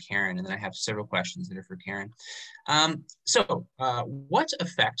Karen, and then I have several questions that are for Karen. What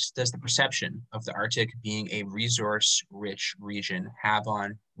effect does the perception of the Arctic being a resource-rich region have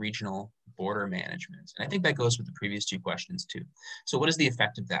on regional border management? And I think that goes with the previous two questions too. So what is the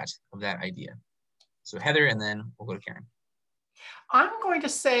effect of that idea? So Heather, and then we'll go to Karen. I'm going to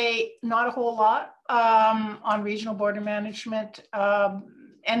say not a whole lot on regional border management.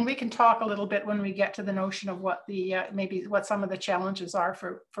 And we can talk a little bit when we get to the notion of what the maybe what some of the challenges are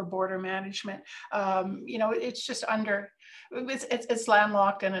for border management. It's just it's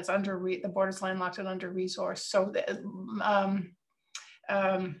landlocked, and it's the border's landlocked and under resourced. So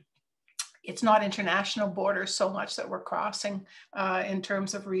it's not international borders so much that we're crossing in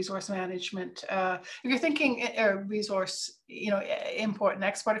terms of resource management. If you're thinking resource, import and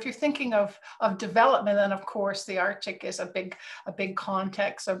export, if you're thinking of development, then of course the Arctic is a big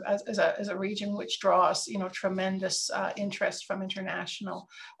context as a region which draws, tremendous interest from international,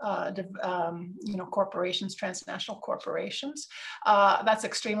 corporations, transnational corporations. That's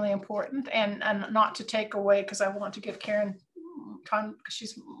extremely important, and not to take away, because I want to give Karen time because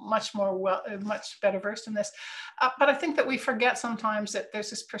she's much better versed in this. But I think that we forget sometimes that there's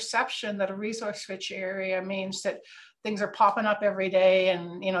this perception that a resource-rich area means that things are popping up every day,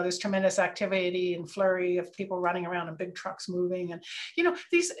 and there's tremendous activity and flurry of people running around and big trucks moving, and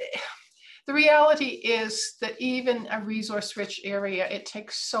the reality is that even a resource-rich area, it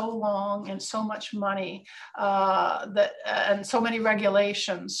takes so long and so much money and so many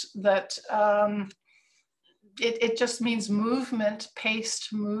regulations that it just means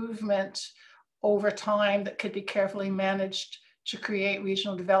paced movement over time that could be carefully managed to create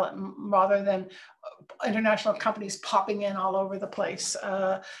regional development, rather than international companies popping in all over the place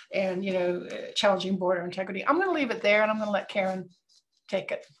and challenging border integrity. I'm going to leave it there, and I'm going to let Karen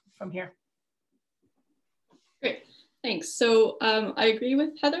take it from here. Great, thanks. So I agree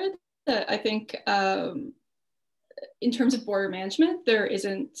with Heather that I think in terms of border management, there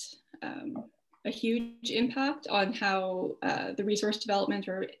isn't a huge impact on how the resource development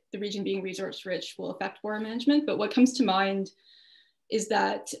or the region being resource rich will affect border management. But what comes to mind is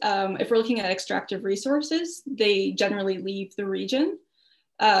that if we're looking at extractive resources, they generally leave the region.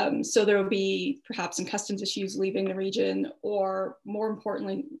 So there will be perhaps some customs issues leaving the region, or more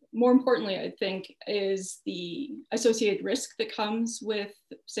importantly, I think, is the associated risk that comes with,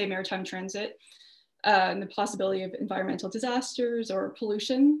 say, maritime transit. And the possibility of environmental disasters or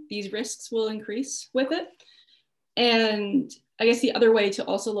pollution. These risks will increase with it. And I guess the other way to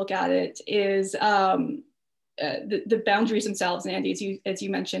also look at it is the boundaries themselves, and Andy, as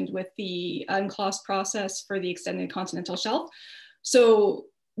you mentioned, with the UNCLOS process for the extended continental shelf. So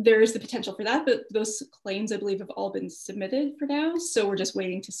there is the potential for that, but those claims, I believe, have all been submitted for now. So we're just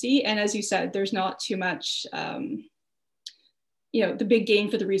waiting to see. And as you said, there's not too much, the big gain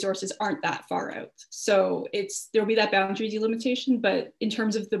for the resources aren't that far out. So there'll be that boundary delimitation, but in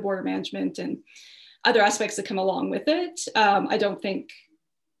terms of the border management and other aspects that come along with it, I don't think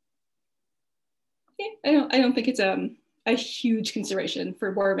it's a huge consideration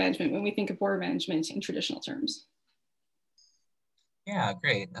for border management when we think of border management in traditional terms. Yeah,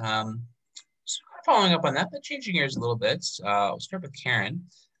 great. So following up on that, but changing gears a little bit, we'll start with Karen.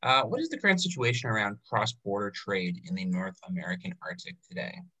 What is the current situation around cross-border trade in the North American Arctic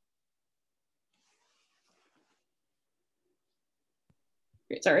today?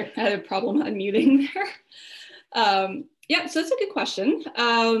 Great, sorry, I had a problem unmuting there. Yeah, so that's a good question.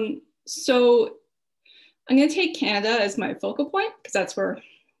 So I'm going to take Canada as my focal point because that's where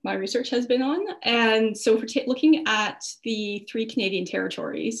my research has been on. And so for looking at the 3 Canadian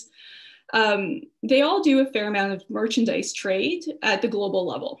territories, they all do a fair amount of merchandise trade at the global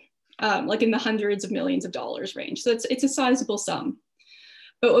level, like in the hundreds of millions of dollars range. So it's a sizable sum.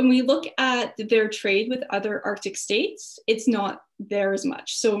 But when we look at their trade with other Arctic states, it's not there as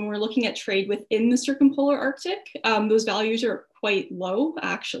much. So when we're looking at trade within the circumpolar Arctic, those values are quite low,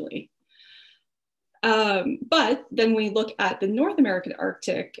 actually. But then when we look at the North American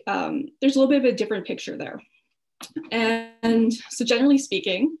Arctic, there's a little bit of a different picture there. And so generally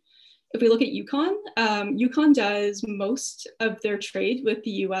speaking, if we look at Yukon, Yukon does most of their trade with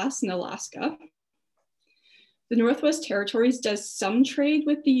the US and Alaska. The Northwest Territories does some trade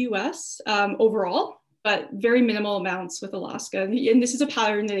with the US overall, but very minimal amounts with Alaska. And this is a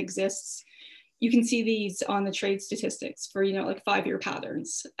pattern that exists. You can see these on the trade statistics for, like 5-year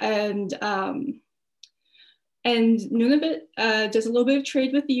patterns. And Nunavut does a little bit of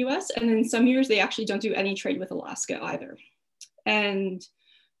trade with the US, and in some years they actually don't do any trade with Alaska either. And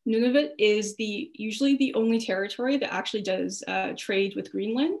Nunavut is usually the only territory that actually does trade with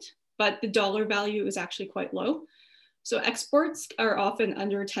Greenland, but the dollar value is actually quite low. So exports are often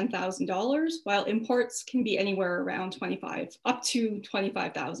under $10,000, while imports can be anywhere around up to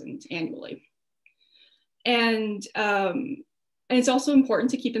 25,000 annually. And it's also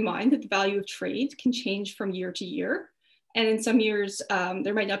important to keep in mind that the value of trade can change from year to year. And in some years,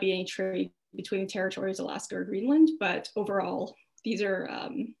 there might not be any trade between the territories, Alaska or Greenland, but overall, these are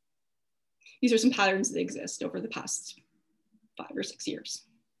some patterns that exist over the past 5 or 6 years.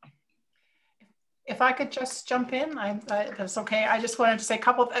 If I could just jump in, that's okay. I just wanted to say a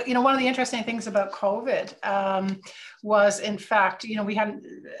couple of, one of the interesting things about COVID was, in fact, we hadn't,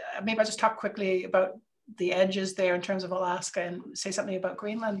 maybe I'll just talk quickly about the edges there in terms of Alaska and say something about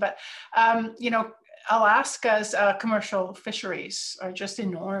Greenland. But, Alaska's commercial fisheries are just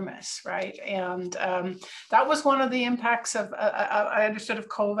enormous, right? And that was one of the impacts of, I understood, of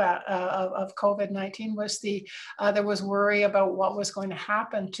COVID-19 was there was worry about what was going to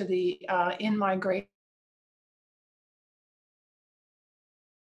happen to the in-migration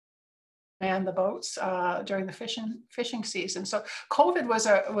and the boats during the fishing season. So COVID was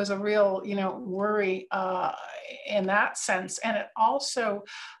a real worry in that sense. And it also,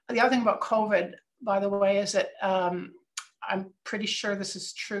 the other thing about COVID, by the way, is that I'm pretty sure this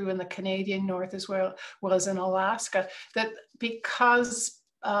is true in the Canadian North as well as in Alaska, that because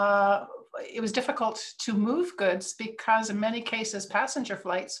it was difficult to move goods, because in many cases passenger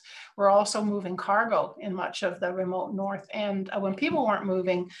flights were also moving cargo in much of the remote North. And when people weren't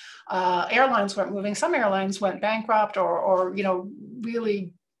moving, airlines weren't moving. Some airlines went bankrupt or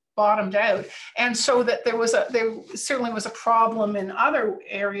really bottomed out. And so that there certainly was a problem in other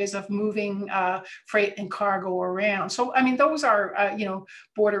areas of moving freight and cargo around. So, I mean, those are,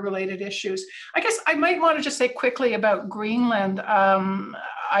 border related issues. I guess I might want to just say quickly about Greenland.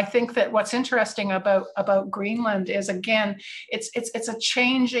 I think that what's interesting about Greenland is, again, it's a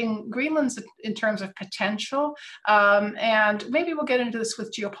changing, Greenland's in terms of potential. And maybe we'll get into this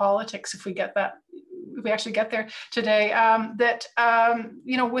with geopolitics if we actually get there today,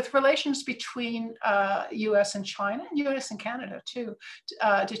 with relations between US and China, and US and Canada too,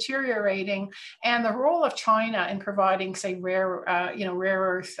 deteriorating, and the role of China in providing, say, rare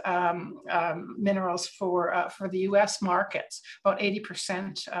earth minerals for the US markets. About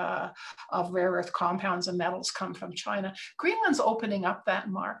 80% of rare earth compounds and metals come from China. Greenland's opening up that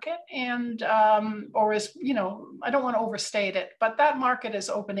market, and I don't want to overstate it, but that market is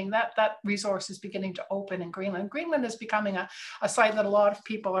opening, that resource is beginning to open in Greenland. Greenland is becoming a site that a lot of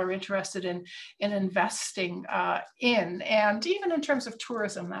people are interested in investing in. And even in terms of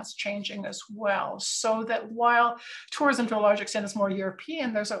tourism, that's changing as well. So that while tourism to a large extent is more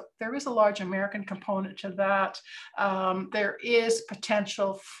European, there is a large American component to that. There is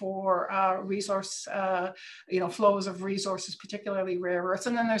potential for resource, flows of resources, particularly rare earths.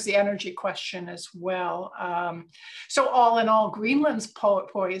 And then there's the energy question as well. So all in all, Greenland's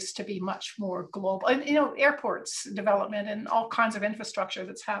poised to be much more global. And, airports development and all kinds of infrastructure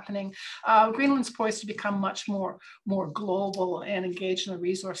that's happening. Greenland's poised to become much more global and engaged in the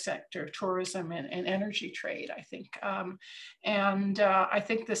resource sector, tourism and energy trade, I think. I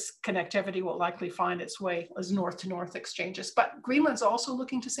think this connectivity will likely find its way as north-to-north exchanges. But Greenland's also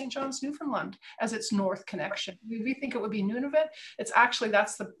looking to St. John's, Newfoundland as its north connection. We think it would be Nunavut.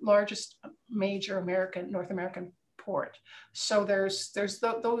 That's the largest major North American port. So there's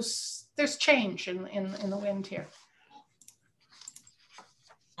change in the wind here.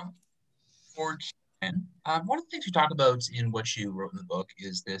 For Ken, one of the things you talk about in what you wrote in the book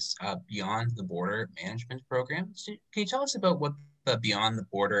is this Beyond the Border Management Program. So can you tell us about what the Beyond the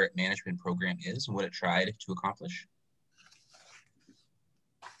Border Management Program is and what it tried to accomplish?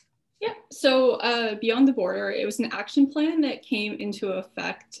 Yeah, so Beyond the Border, it was an action plan that came into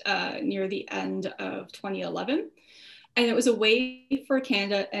effect near the end of 2011. And it was a way for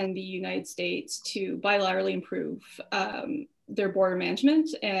Canada and the United States to bilaterally improve their border management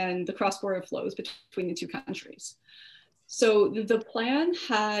and the cross-border flows between the two countries. So the plan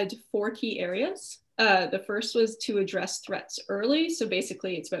had 4 key areas. The first was to address threats early. So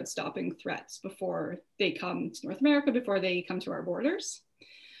basically it's about stopping threats before they come to North America, before they come to our borders.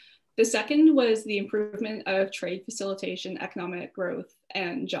 The second was the improvement of trade facilitation, economic growth,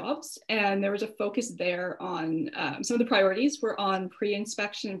 and jobs. And there was a focus there on some of the priorities were on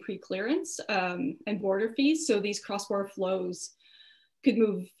pre-inspection and pre-clearance and border fees. So these cross-border flows could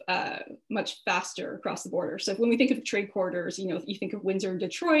move much faster across the border. So when we think of trade corridors, you know, you think of Windsor and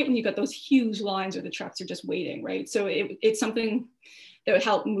Detroit, and you've got those huge lines where the trucks are just waiting, right? So it's something that would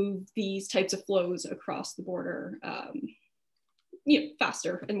help move these types of flows across the border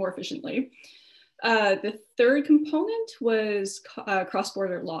faster and more efficiently. The third component was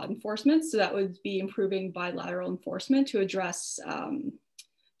cross-border law enforcement. So that would be improving bilateral enforcement to address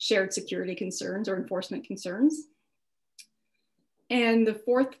shared security concerns or enforcement concerns. And the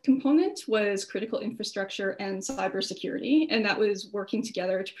fourth component was critical infrastructure and cybersecurity. And that was working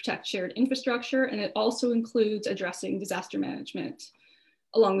together to protect shared infrastructure. And it also includes addressing disaster management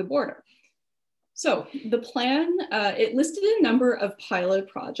along the border. So the plan, it listed a number of pilot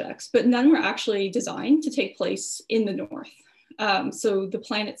projects, but none were actually designed to take place in the north. So the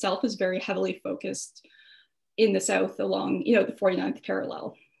plan itself is very heavily focused in the south along, you know, the 49th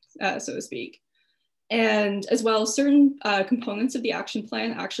parallel, so to speak. And as well, certain components of the action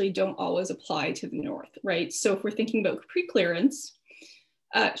plan actually don't always apply to the north, right? So if we're thinking about pre-clearance,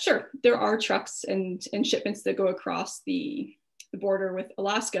 sure, there are trucks and shipments that go across the border with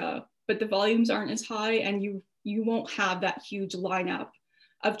Alaska, but the volumes aren't as high, and you won't have that huge lineup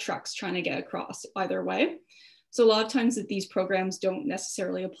of trucks trying to get across either way. So a lot of times that these programs don't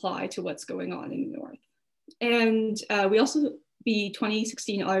necessarily apply to what's going on in the north. And we also, the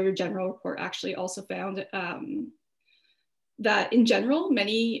 2016 Auditor General report actually also found that in general,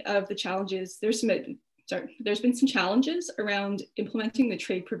 many of the challenges, there's been some challenges around implementing the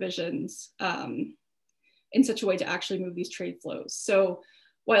trade provisions in such a way to actually move these trade flows. So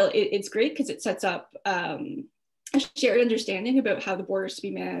while it's great because it sets up a shared understanding about how the border is to be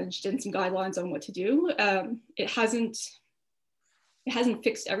managed and some guidelines on what to do, it hasn't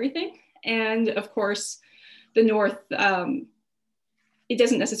fixed everything. And of course, the north, it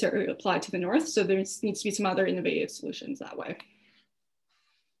doesn't necessarily apply to the north. So there needs to be some other innovative solutions that way.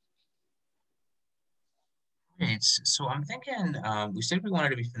 Great. So I'm thinking, we said we wanted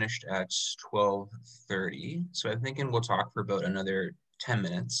to be finished at 12:30. So I'm thinking we'll talk for about another 10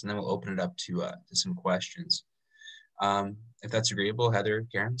 minutes, and then we'll open it up to some questions. If that's agreeable, Heather,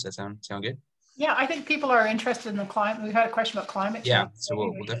 Karen, does that sound good? Yeah, I think people are interested in the climate. We've had a question about climate change. Yeah, so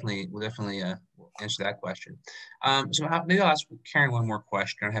we'll definitely answer that question. So maybe I'll ask Karen one more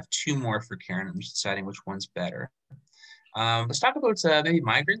question. I have 2 more for Karen. I'm just deciding which one's better. Let's talk about maybe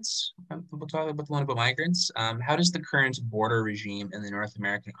migrants. We'll talk about the one about migrants. How does the current border regime in the North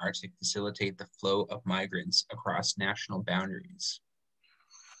American Arctic facilitate the flow of migrants across national boundaries?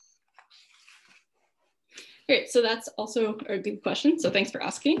 Great, so that's also a good question. So thanks for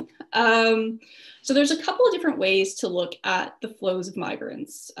asking. So there's a couple of different ways to look at the flows of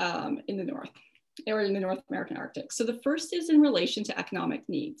migrants in the North, or in the North American Arctic. So the first is in relation to economic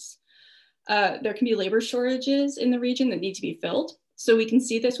needs. There can be labor shortages in the region that need to be filled. So we can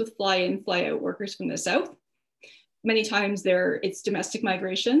see this with fly-in, fly-out workers from the South. Many times it's domestic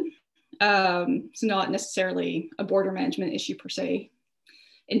migration. So not necessarily a border management issue per se,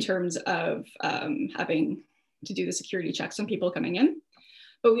 in terms of having to do the security checks on people coming in.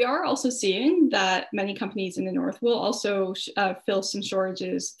 But we are also seeing that many companies in the North will also fill some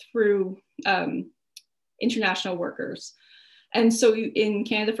shortages through international workers. And so in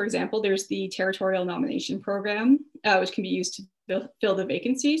Canada, for example, there's the territorial nomination program, which can be used to fill the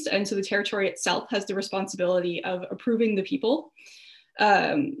vacancies. And so the territory itself has the responsibility of approving the people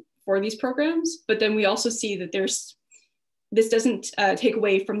for these programs. But then we also see that this doesn't take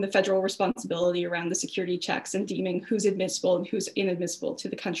away from the federal responsibility around the security checks and deeming who's admissible and who's inadmissible to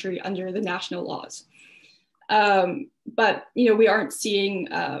the country under the national laws. But we aren't seeing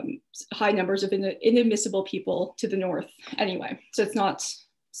high numbers of inadmissible people to the north anyway, so it's not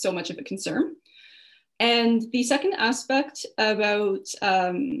so much of a concern. And the second aspect about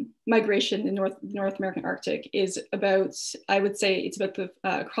migration in North American Arctic is about, I would say, it's about the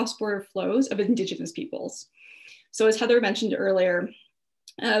cross-border flows of Indigenous peoples. So as Heather mentioned earlier,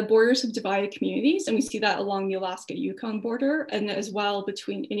 borders have divided communities, and we see that along the Alaska-Yukon border, and as well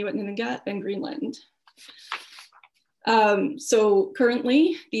between Inuit Nunavut and Greenland. So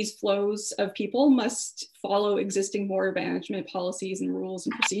currently, these flows of people must follow existing border management policies and rules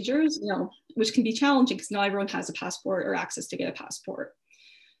and procedures, which can be challenging because not everyone has a passport or access to get a passport.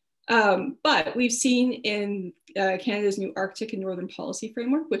 But we've seen in Canada's new Arctic and Northern Policy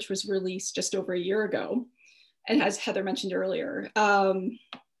Framework, which was released just over a year ago, and as Heather mentioned earlier, the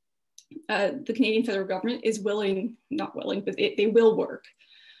Canadian federal government is not willing, but they will work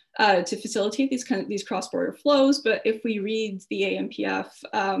to facilitate these cross-border flows. But if we read the AMPF,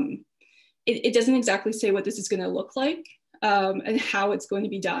 it doesn't exactly say what this is going to look like and how it's going to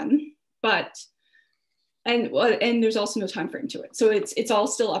be done. And there's also no time frame to it, so it's all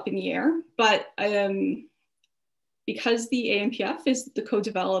still up in the air. But because the AMPF is the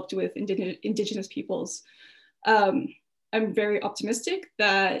co-developed with Indigenous peoples, I'm very optimistic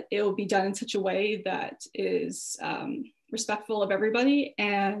that it will be done in such a way that is respectful of everybody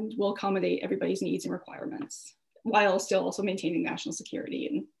and will accommodate everybody's needs and requirements, while still also maintaining national security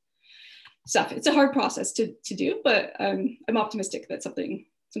and stuff. It's a hard process to do, but I'm optimistic that something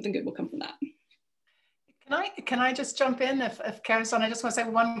good will come from that. Can I just jump in if Karen's on? I just want to say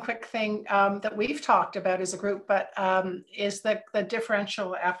one quick thing that we've talked about as a group, but is the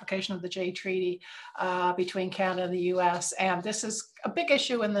differential application of the Jay Treaty between Canada and the U.S. And this is a big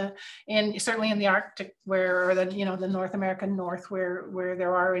issue certainly in the Arctic, or the North American North, where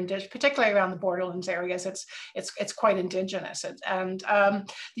there are particularly around the borderlands areas, it's quite Indigenous. And the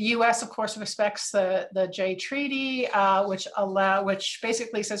U.S. of course respects the Jay Treaty, which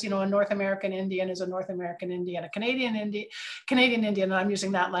basically says a North American Indian is a North American Indian, a Canadian Indian, and I'm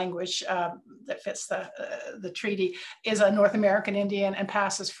using that language that fits the treaty, is a North American Indian and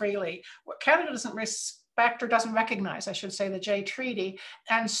passes freely. What Canada doesn't respect, or doesn't recognize, I should say, the Jay Treaty.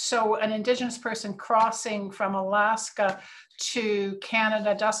 And so an Indigenous person crossing from Alaska to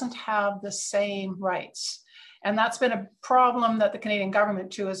Canada doesn't have the same rights. And that's been a problem that the Canadian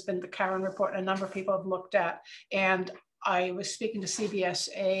government too has been, the Karen report, and a number of people have looked at. And I was speaking to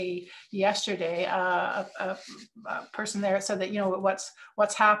CBSA yesterday. A person there said that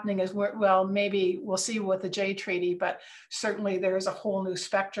what's happening is maybe we'll see with the Jay Treaty, but certainly there is a whole new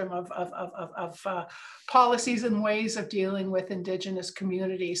spectrum of policies and ways of dealing with Indigenous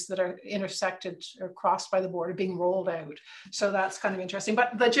communities that are intersected or crossed by the border being rolled out. So that's kind of interesting.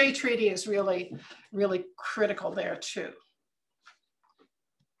 But the Jay Treaty is really, really critical there too.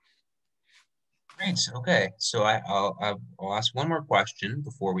 Great. Okay, so I'll ask one more question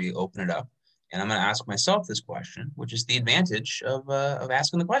before we open it up, and I'm going to ask myself this question, which is the advantage of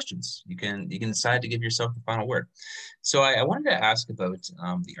asking the questions. You can decide to give yourself the final word. So I wanted to ask about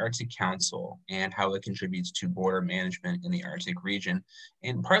the Arctic Council and how it contributes to border management in the Arctic region.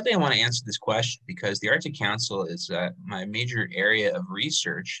 And partly I want to answer this question because the Arctic Council is my major area of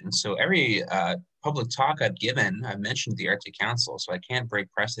research, and so every public talk I've given, I've mentioned the Arctic Council, so I can't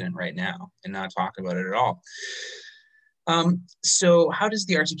break precedent right now and not talk about it at all. So how does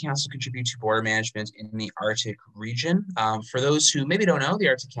the Arctic Council contribute to border management in the Arctic region? For those who maybe don't know, the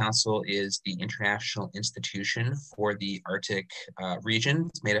Arctic Council is the international institution for the Arctic region.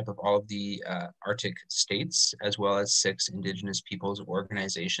 It's made up of all of the Arctic states, as well as 6 Indigenous peoples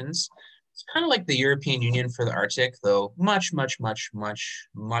organizations. It's kind of like the European Union for the Arctic, though much, much, much, much,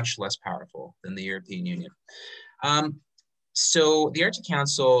 much less powerful than the European Union. So the Arctic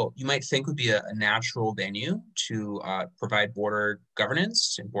Council, you might think, would be a natural venue to provide border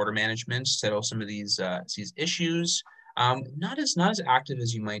governance and border management, settle some of these issues. Not as active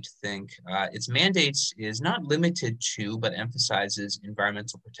as you might think. Its mandates is not limited to, but emphasizes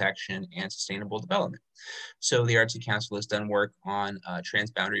environmental protection and sustainable development. So the Arctic Council has done work on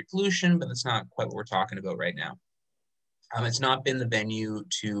transboundary pollution, but that's not quite what we're talking about right now. It's not been the venue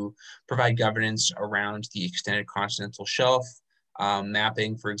to provide governance around the extended continental shelf,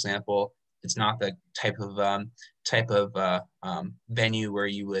 mapping, for example. It's not the type of venue where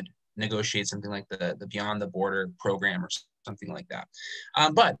you would negotiate something like the Beyond the Border program or something like that.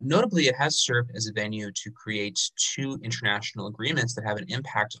 But notably, it has served as a venue to create 2 international agreements that have an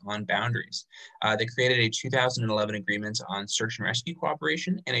impact on boundaries. They created a 2011 agreement on search and rescue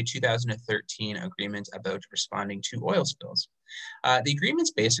cooperation and a 2013 agreement about responding to oil spills. The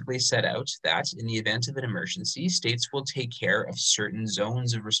agreements basically set out that in the event of an emergency, states will take care of certain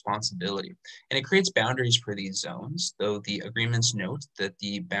zones of responsibility, and it creates boundaries for these zones, though the agreements note that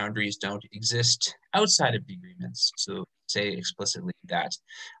the boundaries don't exist outside of the agreements. So say explicitly that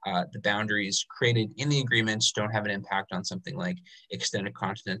the boundaries created in the agreements don't have an impact on something like extended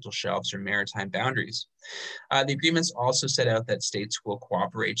continental shelves or maritime boundaries. The agreements also set out that states will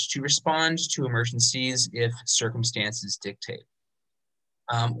cooperate to respond to emergencies if circumstances dictate.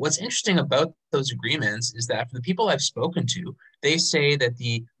 What's interesting about those agreements is that for the people I've spoken to, they say that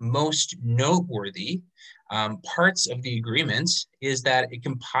the most noteworthy parts of the agreement is that they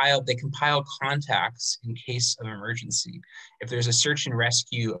compile contacts in case of emergency. If there's a search and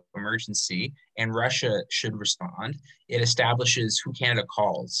rescue emergency and Russia should respond, it establishes who Canada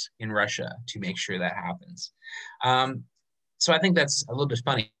calls in Russia to make sure that happens. So I think that's a little bit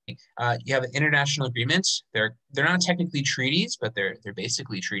funny. You have international agreements. They're not technically treaties, but they're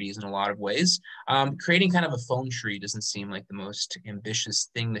basically treaties in a lot of ways. Creating kind of a phone tree doesn't seem like the most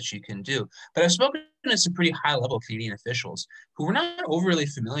ambitious thing that you can do. But I've spoken to some pretty high-level Canadian officials who were not overly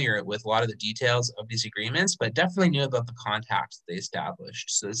familiar with a lot of the details of these agreements, but definitely knew about the contacts they established.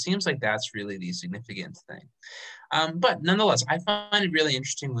 So it seems like that's really the significant thing. But nonetheless, I find it really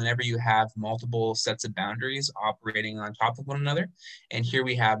interesting whenever you have multiple sets of boundaries operating on top of one another. And here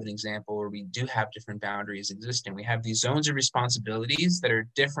we have an example where we do have different boundaries existing. We have these zones of responsibilities that are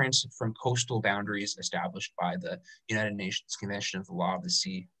different from coastal boundaries established by the United Nations Convention of the Law of the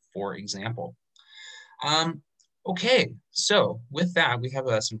Sea, for example. Okay, so with that, we have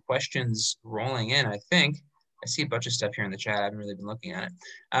some questions rolling in, I think. I see a bunch of stuff here in the chat. I haven't really been looking at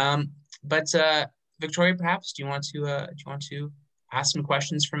it. Victoria, perhaps do you want to ask some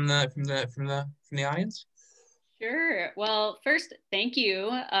questions from the audience? Sure. Well, first, thank you.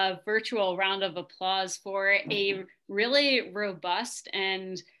 A virtual round of applause for a really robust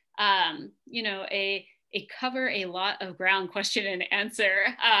and a cover a lot of ground question and answer.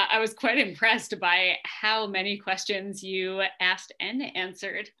 I was quite impressed by how many questions you asked and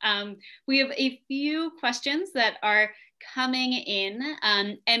answered. We have a few questions that are coming in.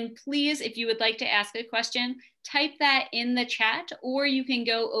 And please, if you would like to ask a question, type that in the chat, or you can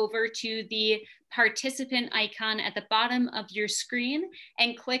go over to the participant icon at the bottom of your screen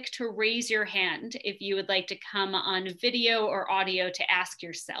and click to raise your hand if you would like to come on video or audio to ask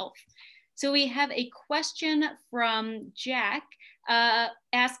yourself. So we have a question from Jack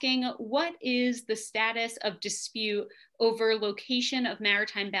asking, what is the status of dispute over location of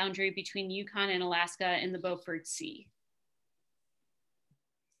maritime boundary between Yukon and Alaska in the Beaufort Sea?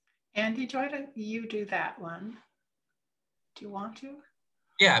 Andy, why don't you do that one? Do you want to?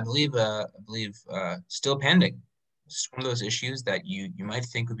 Yeah, I believe still pending. It's one of those issues that you might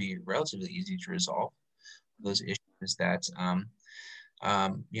think would be relatively easy to resolve. Those issues that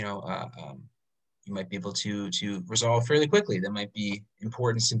you might be able to resolve fairly quickly. That might be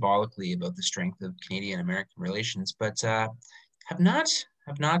important symbolically about the strength of Canadian-American relations, but have not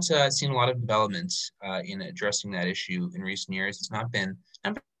seen a lot of developments in addressing that issue in recent years. It's not been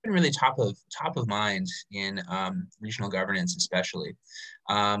really top of mind in regional governance, especially.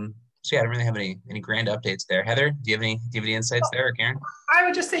 So yeah, I don't really have any grand updates there. Heather, do you have any insights there, or Karen? I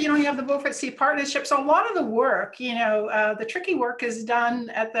would just say, you have the Beaufort Sea Partnership. So a lot of the work, the tricky work is done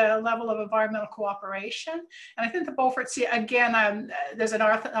at the level of environmental cooperation. And I think the Beaufort Sea, again, there's an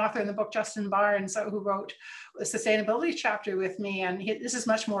author in the book, Justin Barnes, who wrote the sustainability chapter with me, and this is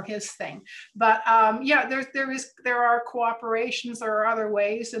much more his thing. But yeah, there are cooperations, there are other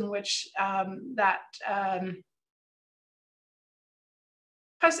ways in which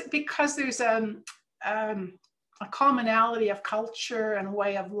because there's a commonality of culture and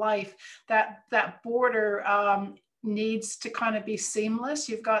way of life, that border needs to kind of be seamless.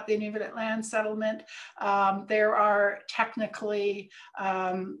 You've got the Inuit land settlement. There are technically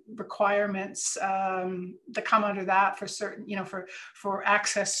requirements that come under that for certain, for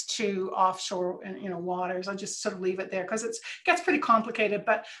access to offshore and waters. I'll just sort of leave it there because it gets pretty complicated.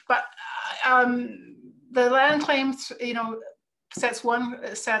 But the land claims, sets one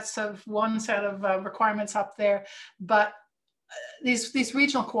set of requirements up there, but these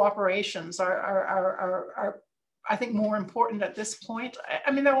regional cooperations are I think more important at this point.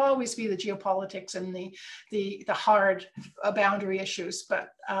 I mean, there'll always be the geopolitics and the hard boundary issues,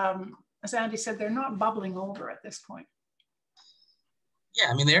 but as Andy said, they're not bubbling over at this point. Yeah,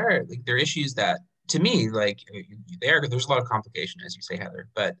 I mean, there are issues that, to me, there's a lot of complication, as you say, Heather.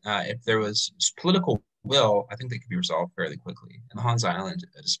 But if there was political will, I think they could be resolved fairly quickly. And the Hans Island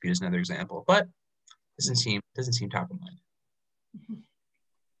dispute is another example, but doesn't seem top of mind.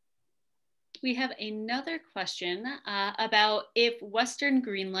 We have another question about if Western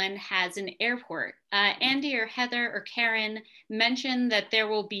Greenland has an airport. Andy or Heather or Karen mentioned that there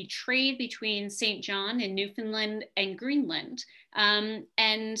will be trade between St. John and Newfoundland and Greenland,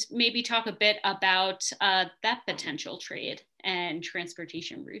 and maybe talk a bit about that potential trade and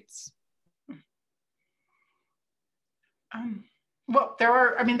transportation routes. Well, there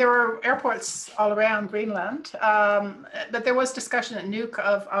are airports all around Greenland, but there was discussion at Nuuk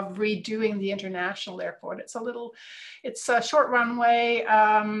of redoing the international airport. It's a short runway,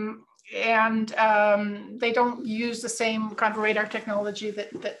 and they don't use the same kind of radar technology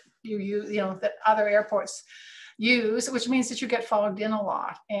that you use, that other airports use, which means that you get fogged in a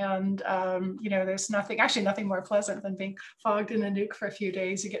lot. And, there's nothing more pleasant than being fogged in a Nuuk for a few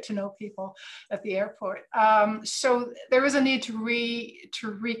days. You get to know people at the airport. So there is a need to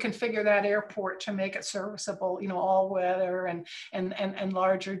reconfigure that airport to make it serviceable, all weather and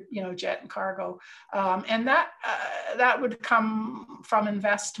larger, jet and cargo. And that would come from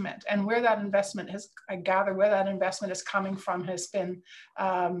investment. And where that investment is coming from has been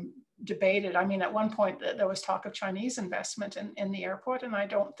debated. I mean, at one point there was talk of Chinese investment in the airport, and I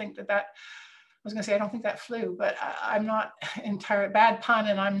don't think I don't think that flew, but I'm not entirely, bad pun,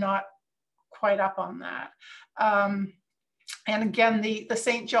 and I'm not quite up on that. And again, the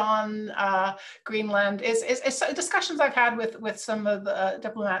St. John, Greenland is discussions I've had with some of the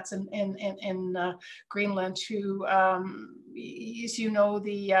diplomats in Greenland who, as you know,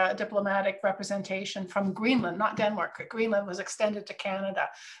 the diplomatic representation from Greenland, not Denmark, Greenland was extended to Canada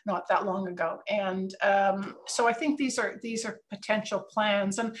not that long ago. And so I think these are potential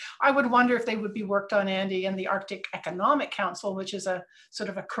plans. And I would wonder if they would be worked on, Andy, in the Arctic Economic Council, which is a sort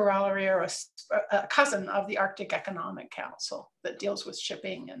of a corollary or a cousin of the Arctic Economic Council that deals with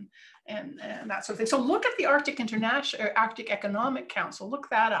shipping and that sort of thing. So look at the Arctic Economic Council, look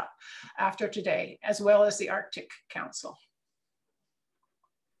that up after today, as well as the Arctic Council.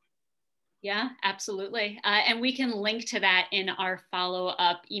 Yeah, absolutely. And we can link to that in our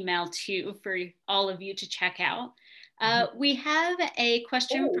follow-up email too, for all of you to check out. We have a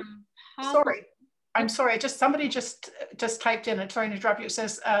question from Paul. Sorry, somebody just typed in, and sorry to interrupt you. It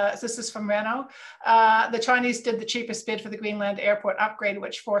says, this is from Renault. The Chinese did the cheapest bid for the Greenland airport upgrade,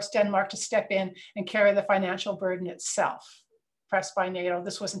 which forced Denmark to step in and carry the financial burden itself. Pressed by NATO,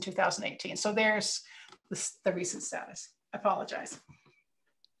 this was in 2018. So there's the recent status. I apologize.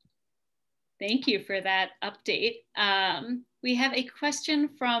 Thank you for that update. We have a question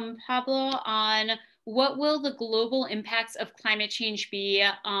from Pablo on what will the global impacts of climate change be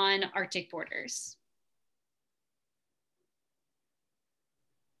on Arctic borders?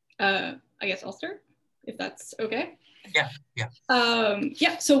 I guess I'll start, if that's okay. Yeah.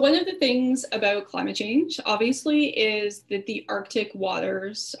 So one of the things about climate change, obviously, is that the Arctic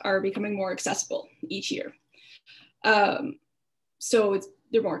waters are becoming more accessible each year. So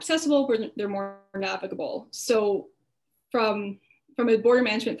they're more accessible, they're more navigable. So from a border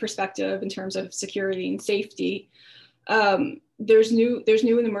management perspective, in terms of security and safety, there's new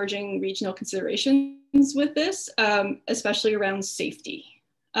and emerging regional considerations with this, especially around safety.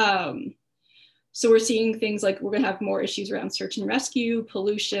 So we're seeing things like we're going to have more issues around search and rescue,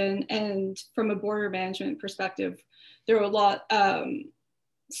 pollution, and from a border management perspective, there are a lot,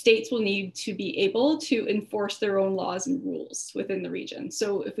 states will need to be able to enforce their own laws and rules within the region.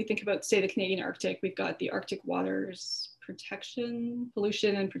 So if we think about, say, the Canadian Arctic, we've got the Arctic Waters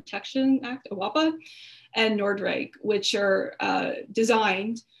Pollution and Protection Act, AWAPA, and NORDREG, which are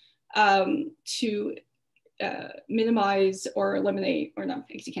designed to minimize or eliminate, or not,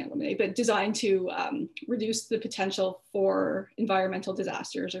 because you can't eliminate, but designed to reduce the potential for environmental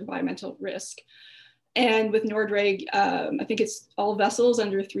disasters or environmental risk. And with NORDREG, I think it's all vessels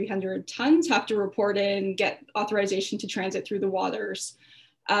under 300 tons have to report in, get authorization to transit through the waters.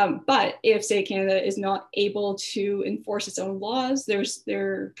 But if, say, Canada is not able to enforce its own laws,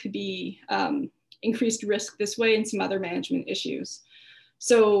 there could be increased risk this way and some other management issues.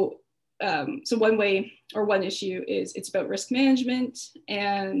 So one way or one issue is it's about risk management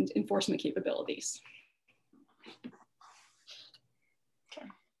and enforcement capabilities. Okay.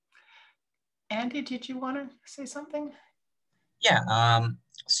 Andy, did you want to say something? Yeah.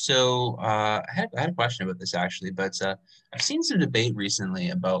 So I had a question about this actually, but I've seen some debate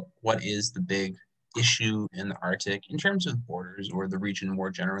recently about what is the big issue in the Arctic in terms of borders or the region more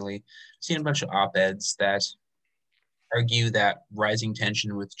generally. I've seen a bunch of op-eds that argue that rising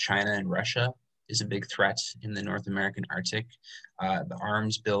tension with China and Russia is a big threat in the North American Arctic. The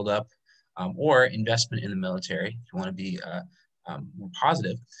arms buildup or investment in the military, if you want to be more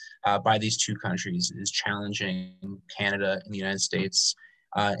positive, by these two countries is challenging Canada and the United States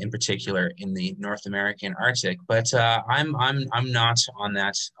in particular in the North American Arctic. But I'm not on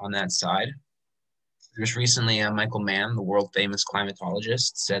that side. There's recently Michael Mann, the world famous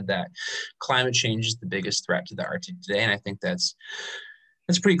climatologist, said that climate change is the biggest threat to the Arctic today, and I think that's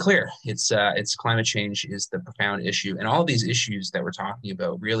pretty clear. It's climate change is the profound issue, and all of these issues that we're talking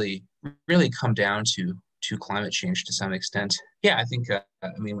about really come down to climate change to some extent. Yeah, I think I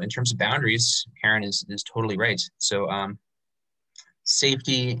mean, in terms of boundaries, Karen is totally right. So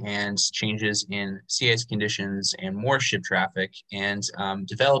safety and changes in sea ice conditions and more ship traffic and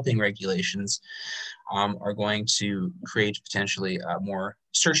developing regulations are going to create potentially more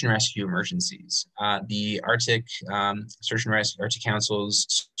search and rescue emergencies. The Arctic Arctic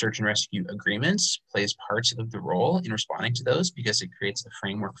Council's search and rescue agreement plays part of the role in responding to those because it creates a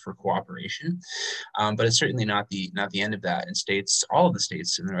framework for cooperation. But it's certainly not the end of that. And all of the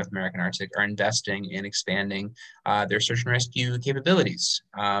states in the North American Arctic are investing in expanding their search and rescue capabilities.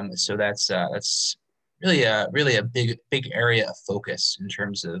 So that's really a big area of focus in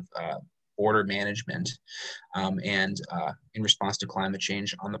terms of border management and in response to climate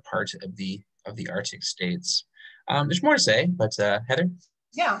change on the part of the Arctic states. There's more to say, but Heather?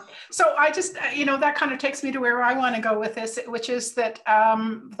 Yeah, so I just, that kind of takes me to where I want to go with this, which is that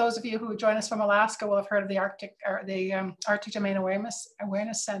those of you who join us from Alaska will have heard of the Arctic Domain Awareness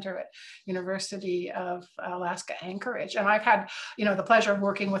Center at University of Alaska Anchorage. And I've had, the pleasure of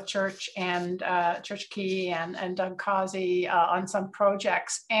working with Church and Church Key and Doug Causey on some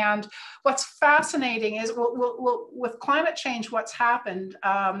projects. And what's fascinating is with climate change, what's happened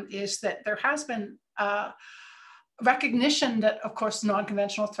is that there has been recognition that, of course,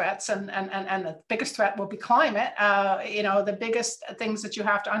 non-conventional threats and the biggest threat will be climate. The biggest things that you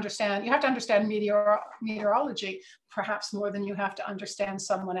have to understand meteorology, perhaps more than you have to understand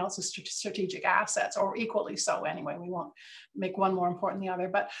someone else's strategic assets, or equally so anyway. We won't make one more important than the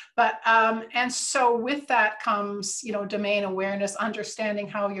other. And so with that comes, domain awareness, understanding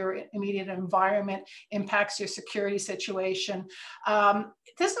how your immediate environment impacts your security situation.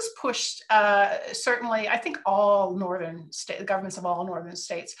 This has pushed certainly, I think, all governments of all northern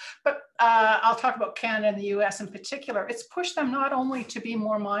states, but I'll talk about Canada and the US in particular. It's pushed them not only to be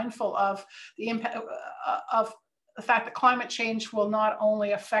more mindful of the impact of the fact that climate change will not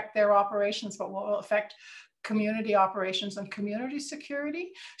only affect their operations, but will affect community operations and community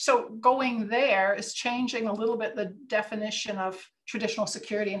security. So going there is changing a little bit the definition of traditional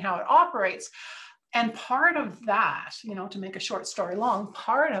security and how it operates. And part of that, to make a short story long,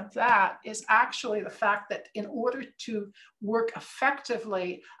 part of that is actually the fact that in order to work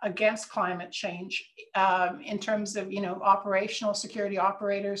effectively against climate change, in terms of, operational security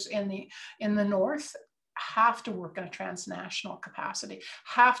operators in the North, have to work in a transnational capacity,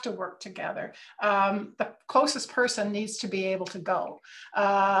 have to work together. The closest person needs to be able to go.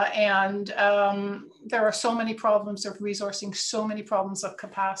 And there are so many problems of resourcing, so many problems of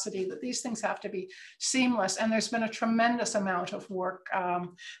capacity, that these things have to be seamless. And there's been a tremendous amount of work,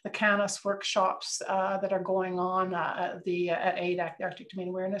 the CANUS workshops that are going on at ADAC, the Arctic Domain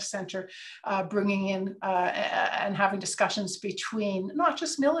Awareness Center, bringing in and having discussions between not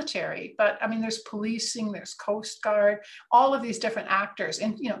just military, but I mean, there's policing, there's Coast Guard, all of these different actors,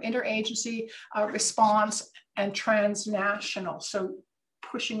 and interagency response and transnational. So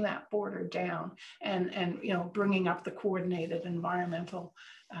pushing that border down and bringing up the coordinated environmental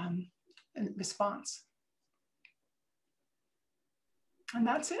response. And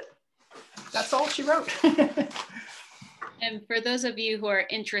that's it. That's all she wrote. And for those of you who are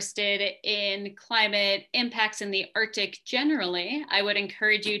interested in climate impacts in the Arctic generally, I would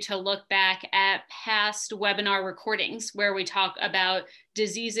encourage you to look back at past webinar recordings where we talk about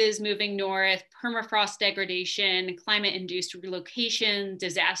diseases moving north, permafrost degradation, climate-induced relocation,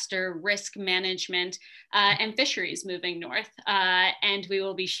 disaster risk management, and fisheries moving north. And we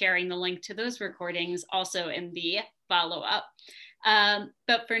will be sharing the link to those recordings also in the follow-up.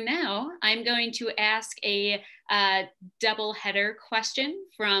 But for now, I'm going to ask a double header question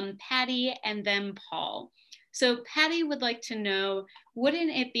from Patty and then Paul. So Patty would like to know,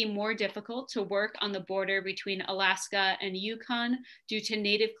 wouldn't it be more difficult to work on the border between Alaska and Yukon due to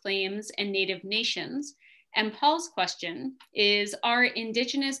Native claims and Native nations? And Paul's question is, are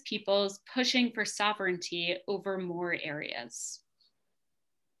Indigenous peoples pushing for sovereignty over more areas?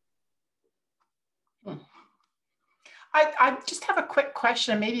 I just have a quick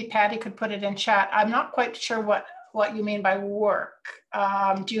question. Maybe Patty could put it in chat. I'm not quite sure what you mean by work.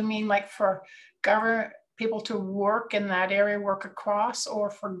 Do you mean like for people to work in that area, work across,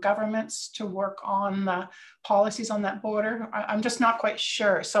 or for governments to work on the policies on that border? I'm just not quite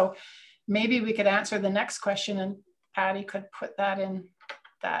sure. So maybe we could answer the next question and Patty could put that in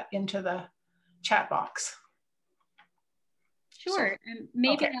that into the chat box. Sure, So, and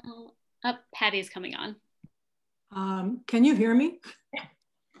maybe okay. Patty's coming on. Can you hear me? Yeah.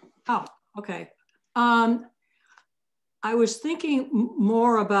 Oh, okay. I was thinking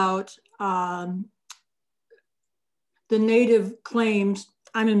more about the native claims.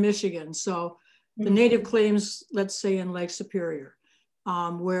 I'm in Michigan, so the native claims, let's say in Lake Superior,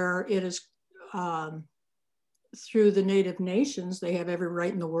 where it is through the native nations, they have every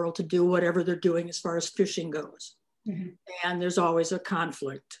right in the world to do whatever they're doing as far as fishing goes. And there's always a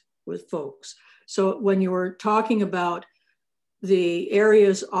conflict with folks. So when you were talking about the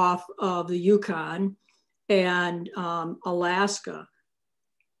areas off of the Yukon and Alaska,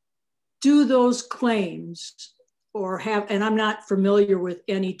 do those claims or have, and I'm not familiar with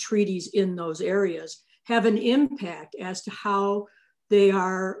any treaties in those areas, have an impact as to how they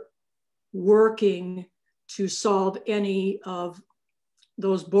are working to solve any of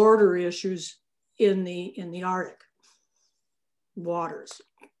those border issues in the Arctic waters?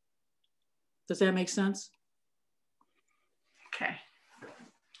 Does that make sense? Okay.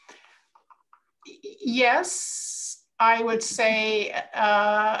 Yes, I would say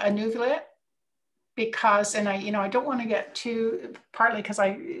a Nunavut, because, and I don't want to get too, partly because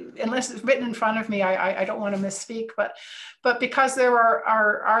unless it's written in front of me, I don't want to misspeak, but because there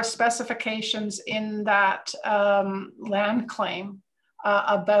are specifications in that land claim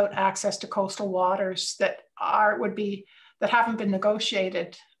about access to coastal waters that haven't been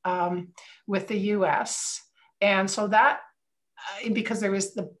negotiated with the U.S. And so that, because there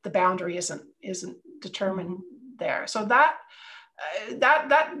is the boundary isn't determined there. So that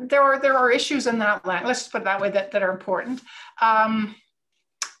there are issues in that land. Let's just put it that way, that are important.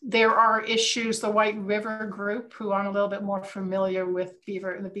 There are issues. The White River Group, who I'm a little bit more familiar with,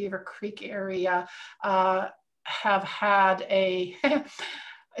 in the Beaver Creek area, have had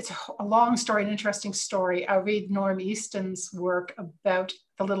it's a long story, an interesting story. I read Norm Easton's work about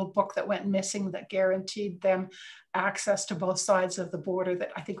the little book that went missing that guaranteed them access to both sides of the border,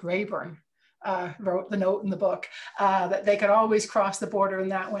 that I think Rayburn wrote the note in the book, that they could always cross the border,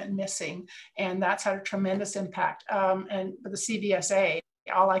 and that went missing. And that's had a tremendous impact. And the CBSA,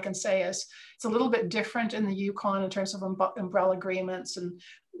 all I can say is it's a little bit different in the Yukon in terms of umbrella agreements, and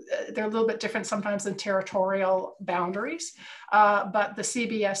they're a little bit different sometimes than territorial boundaries. But the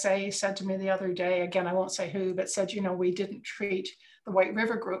CBSA said to me the other day, again, I won't say who, but said, we didn't treat the White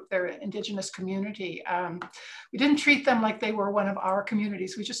River Group, their Indigenous community, we didn't treat them like they were one of our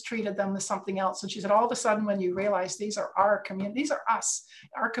communities. We just treated them as something else. And she said, all of a sudden, when you realize these are our communities, these are us,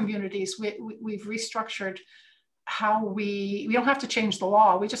 our communities, we've restructured how we don't have to change the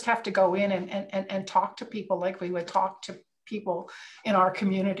law. We just have to go in and talk to people like we would talk to people in our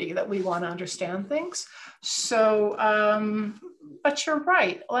community that we want to understand things. So, but you're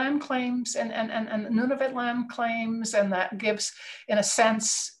right, land claims and Nunavut land claims, and that gives, in a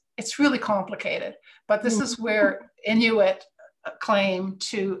sense, it's really complicated, but this is where Inuit claim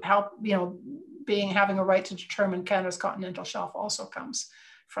to help, having a right to determine Canada's continental shelf also comes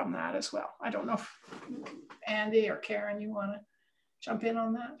from that as well. I don't know if Andy or Karen, you want to jump in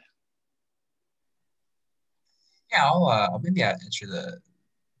on that? Yeah, I'll maybe answer that,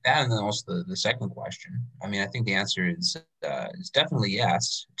 and then also the second question. I mean, I think the answer is definitely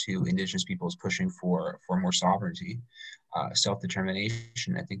yes to Indigenous peoples pushing for more sovereignty,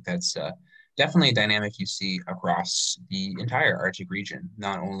 self-determination. I think that's definitely a dynamic you see across the entire Arctic region,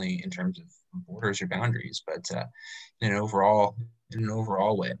 not only in terms of borders or boundaries, but in an overall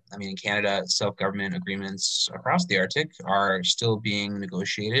way. I mean, in Canada, self-government agreements across the Arctic are still being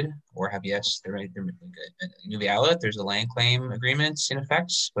negotiated, or have, yes, they're in Nunavut, there's a land claim agreement in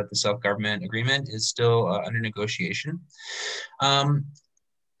effect, but the self-government agreement is still under negotiation.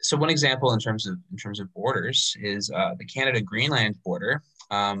 So one example in terms of borders is the Canada-Greenland border.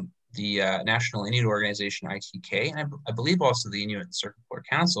 The National Inuit Organization, ITK, and I believe also the Inuit Circuit Court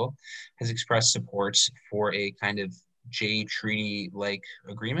Council, has expressed support for a kind of J Treaty-like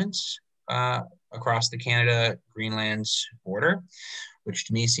agreement across the Canada-Greenland border, which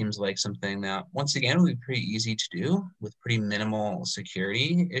to me seems like something that, once again, would be pretty easy to do with pretty minimal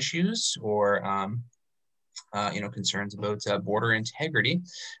security issues or concerns about border integrity,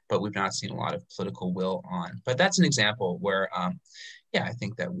 but we've not seen a lot of political will on. But that's an example where I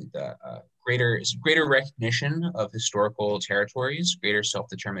think that with greater recognition of historical territories, greater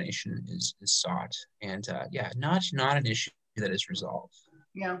self-determination is sought, and not an issue that is resolved.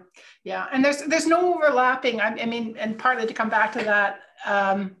 Yeah, and there's no overlapping. I mean, and partly to come back to that,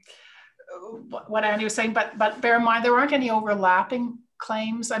 what Andy was saying, but bear in mind there aren't any overlapping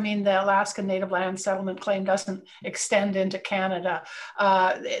claims. I mean, the Alaska Native Land Settlement claim doesn't extend into Canada.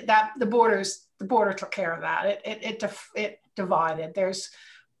 That the border took care of that. It divided.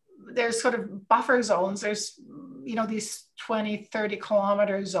 There's sort of buffer zones. There's, you know, these 20, 30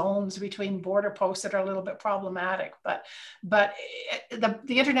 kilometer zones between border posts that are a little bit problematic, but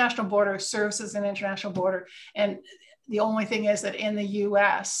the international border serves as an international border. And the only thing is that in the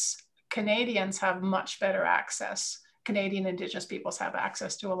US, Canadians have much better access. Canadian Indigenous peoples have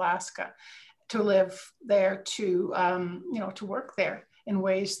access to Alaska, to live there, to, you know, to work there in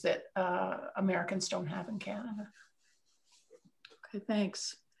ways that Americans don't have in Canada. Okay,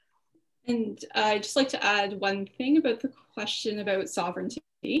 thanks. And I'd just like to add one thing about the question about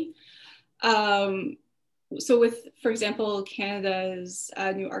sovereignty. So with, for example, Canada's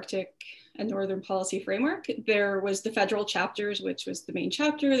new Arctic and Northern Policy Framework, there was the federal chapters, which was the main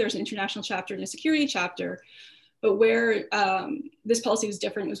chapter. There's an international chapter and a security chapter. But where this policy was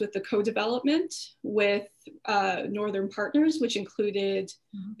different was with the co-development with Northern partners, which included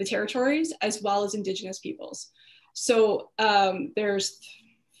the territories as well as Indigenous peoples. So there's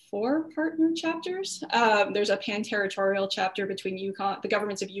 4 partner chapters. There's a pan-territorial chapter between Yukon, the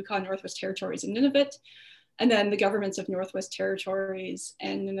governments of Yukon, Northwest Territories, and Nunavut. And then the governments of Northwest Territories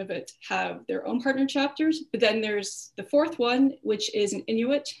and Nunavut have their own partner chapters. But then there's the 4th one, which is an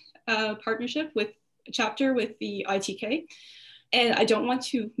Inuit partnership with a chapter with the ITK. And I don't want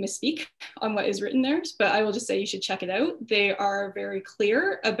to misspeak on what is written there, but I will just say you should check it out. They are very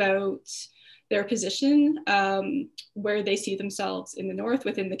clear about their position, where they see themselves in the North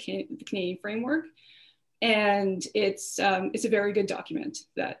within the Canadian framework. And it's a very good document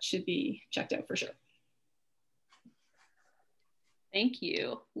that should be checked out for sure. Thank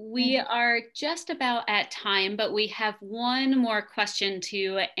you. We are just about at time, but we have one more question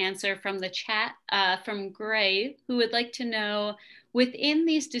to answer from the chat from Gray, who would like to know, within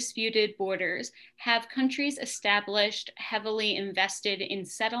these disputed borders, have countries established heavily invested in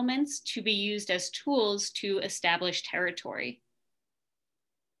settlements to be used as tools to establish territory?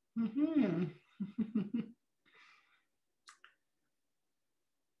 Mm-hmm.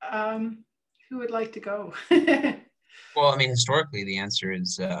 Who would like to go? Well, I mean, historically, the answer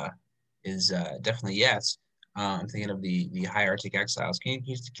is definitely yes. I'm thinking of the high Arctic exiles. Can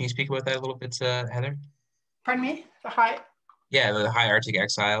you speak about that a little bit, Heather? Pardon me? The high? Yeah, the high Arctic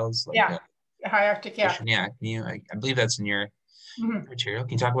exiles. Like, yeah, the high Arctic. Yeah. Yeah. Can you? I believe that's in your material.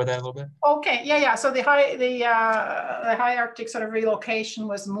 Can you talk about that a little bit? Okay. Yeah. So the high Arctic sort of relocation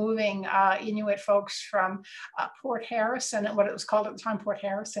was moving Inuit folks from Port Harrison, what it was called at the time, Port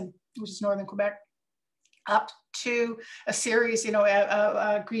Harrison, which is northern Quebec, up to a series, you know,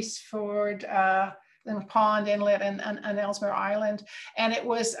 Greaseford, then Pond Inlet and Ellesmere Island. And it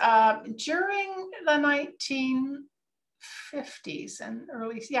was during the 1950s and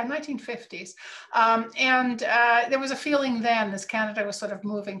 1950s. And there was a feeling then as Canada was sort of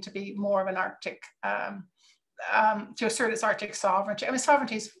moving to be more of an Arctic, to assert its Arctic sovereignty. I mean,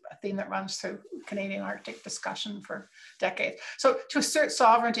 sovereignty is a theme that runs through Canadian Arctic discussion for decades. So to assert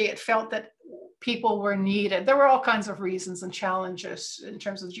sovereignty, it felt that people were needed. There were all kinds of reasons and challenges in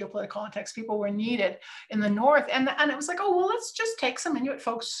terms of the geopolitical context. People were needed in the North. And it was like, oh, well, let's just take some Inuit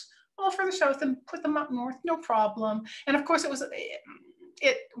folks all further south and put them up north, no problem. And of course, it was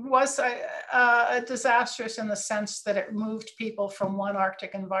disastrous in the sense that it moved people from one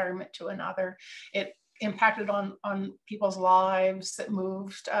Arctic environment to another. It impacted on people's lives that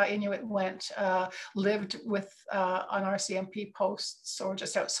moved. Inuit lived with on RCMP posts or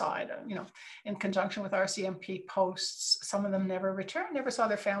just outside, you know, in conjunction with RCMP posts. Some of them never returned, never saw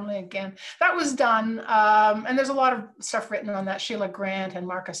their family again. That was done. And there's a lot of stuff written on that. Sheila Grant and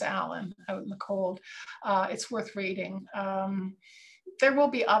Marcus Allen out in the cold. It's worth reading. There will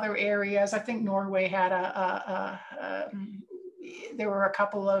be other areas. I think Norway had there were a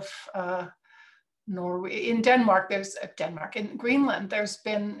couple of Norway, in Denmark, in Greenland, there's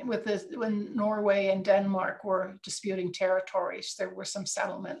been when Norway and Denmark were disputing territories, there were some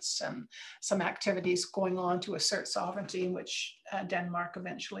settlements and some activities going on to assert sovereignty in which Denmark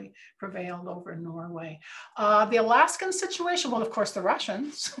eventually prevailed over Norway. The Alaskan situation, well, of course, the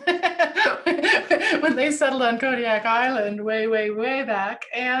Russians, when they settled on Kodiak Island way, way, way back,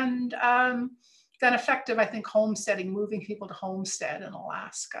 and then effective, I think, homesteading, moving people to homestead in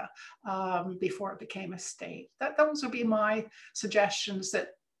Alaska before it became a state. Those would be my suggestions, that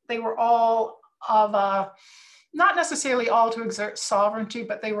they were all of not necessarily all to exert sovereignty,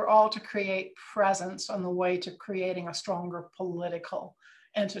 but they were all to create presence on the way to creating a stronger political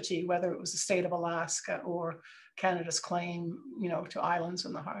entity, whether it was the state of Alaska or Canada's claim, you know, to islands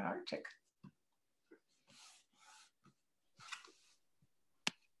in the high Arctic.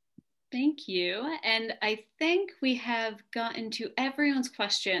 Thank you. And I think we have gotten to everyone's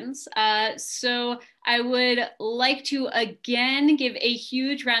questions. So I would like to again give a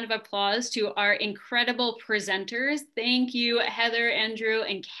huge round of applause to our incredible presenters. Thank you, Heather, Andrew,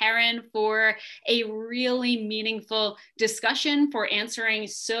 and Karen, for a really meaningful discussion, for answering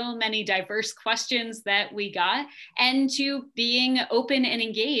so many diverse questions that we got, and to being open and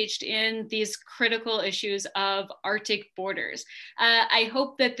engaged in these critical issues of Arctic borders. I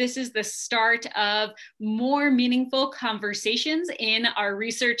hope that this is the start of more meaningful conversations in our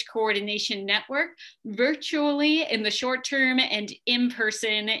research coordination network, virtually in the short term and in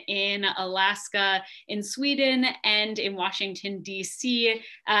person in Alaska, in Sweden, and in Washington, D.C.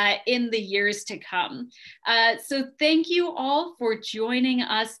 In the years to come. So thank you all for joining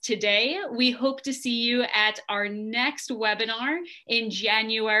us today. We hope to see you at our next webinar in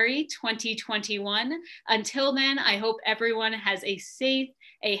January 2021. Until then, I hope everyone has a safe,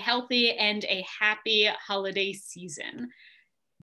 a healthy, and a happy holiday season.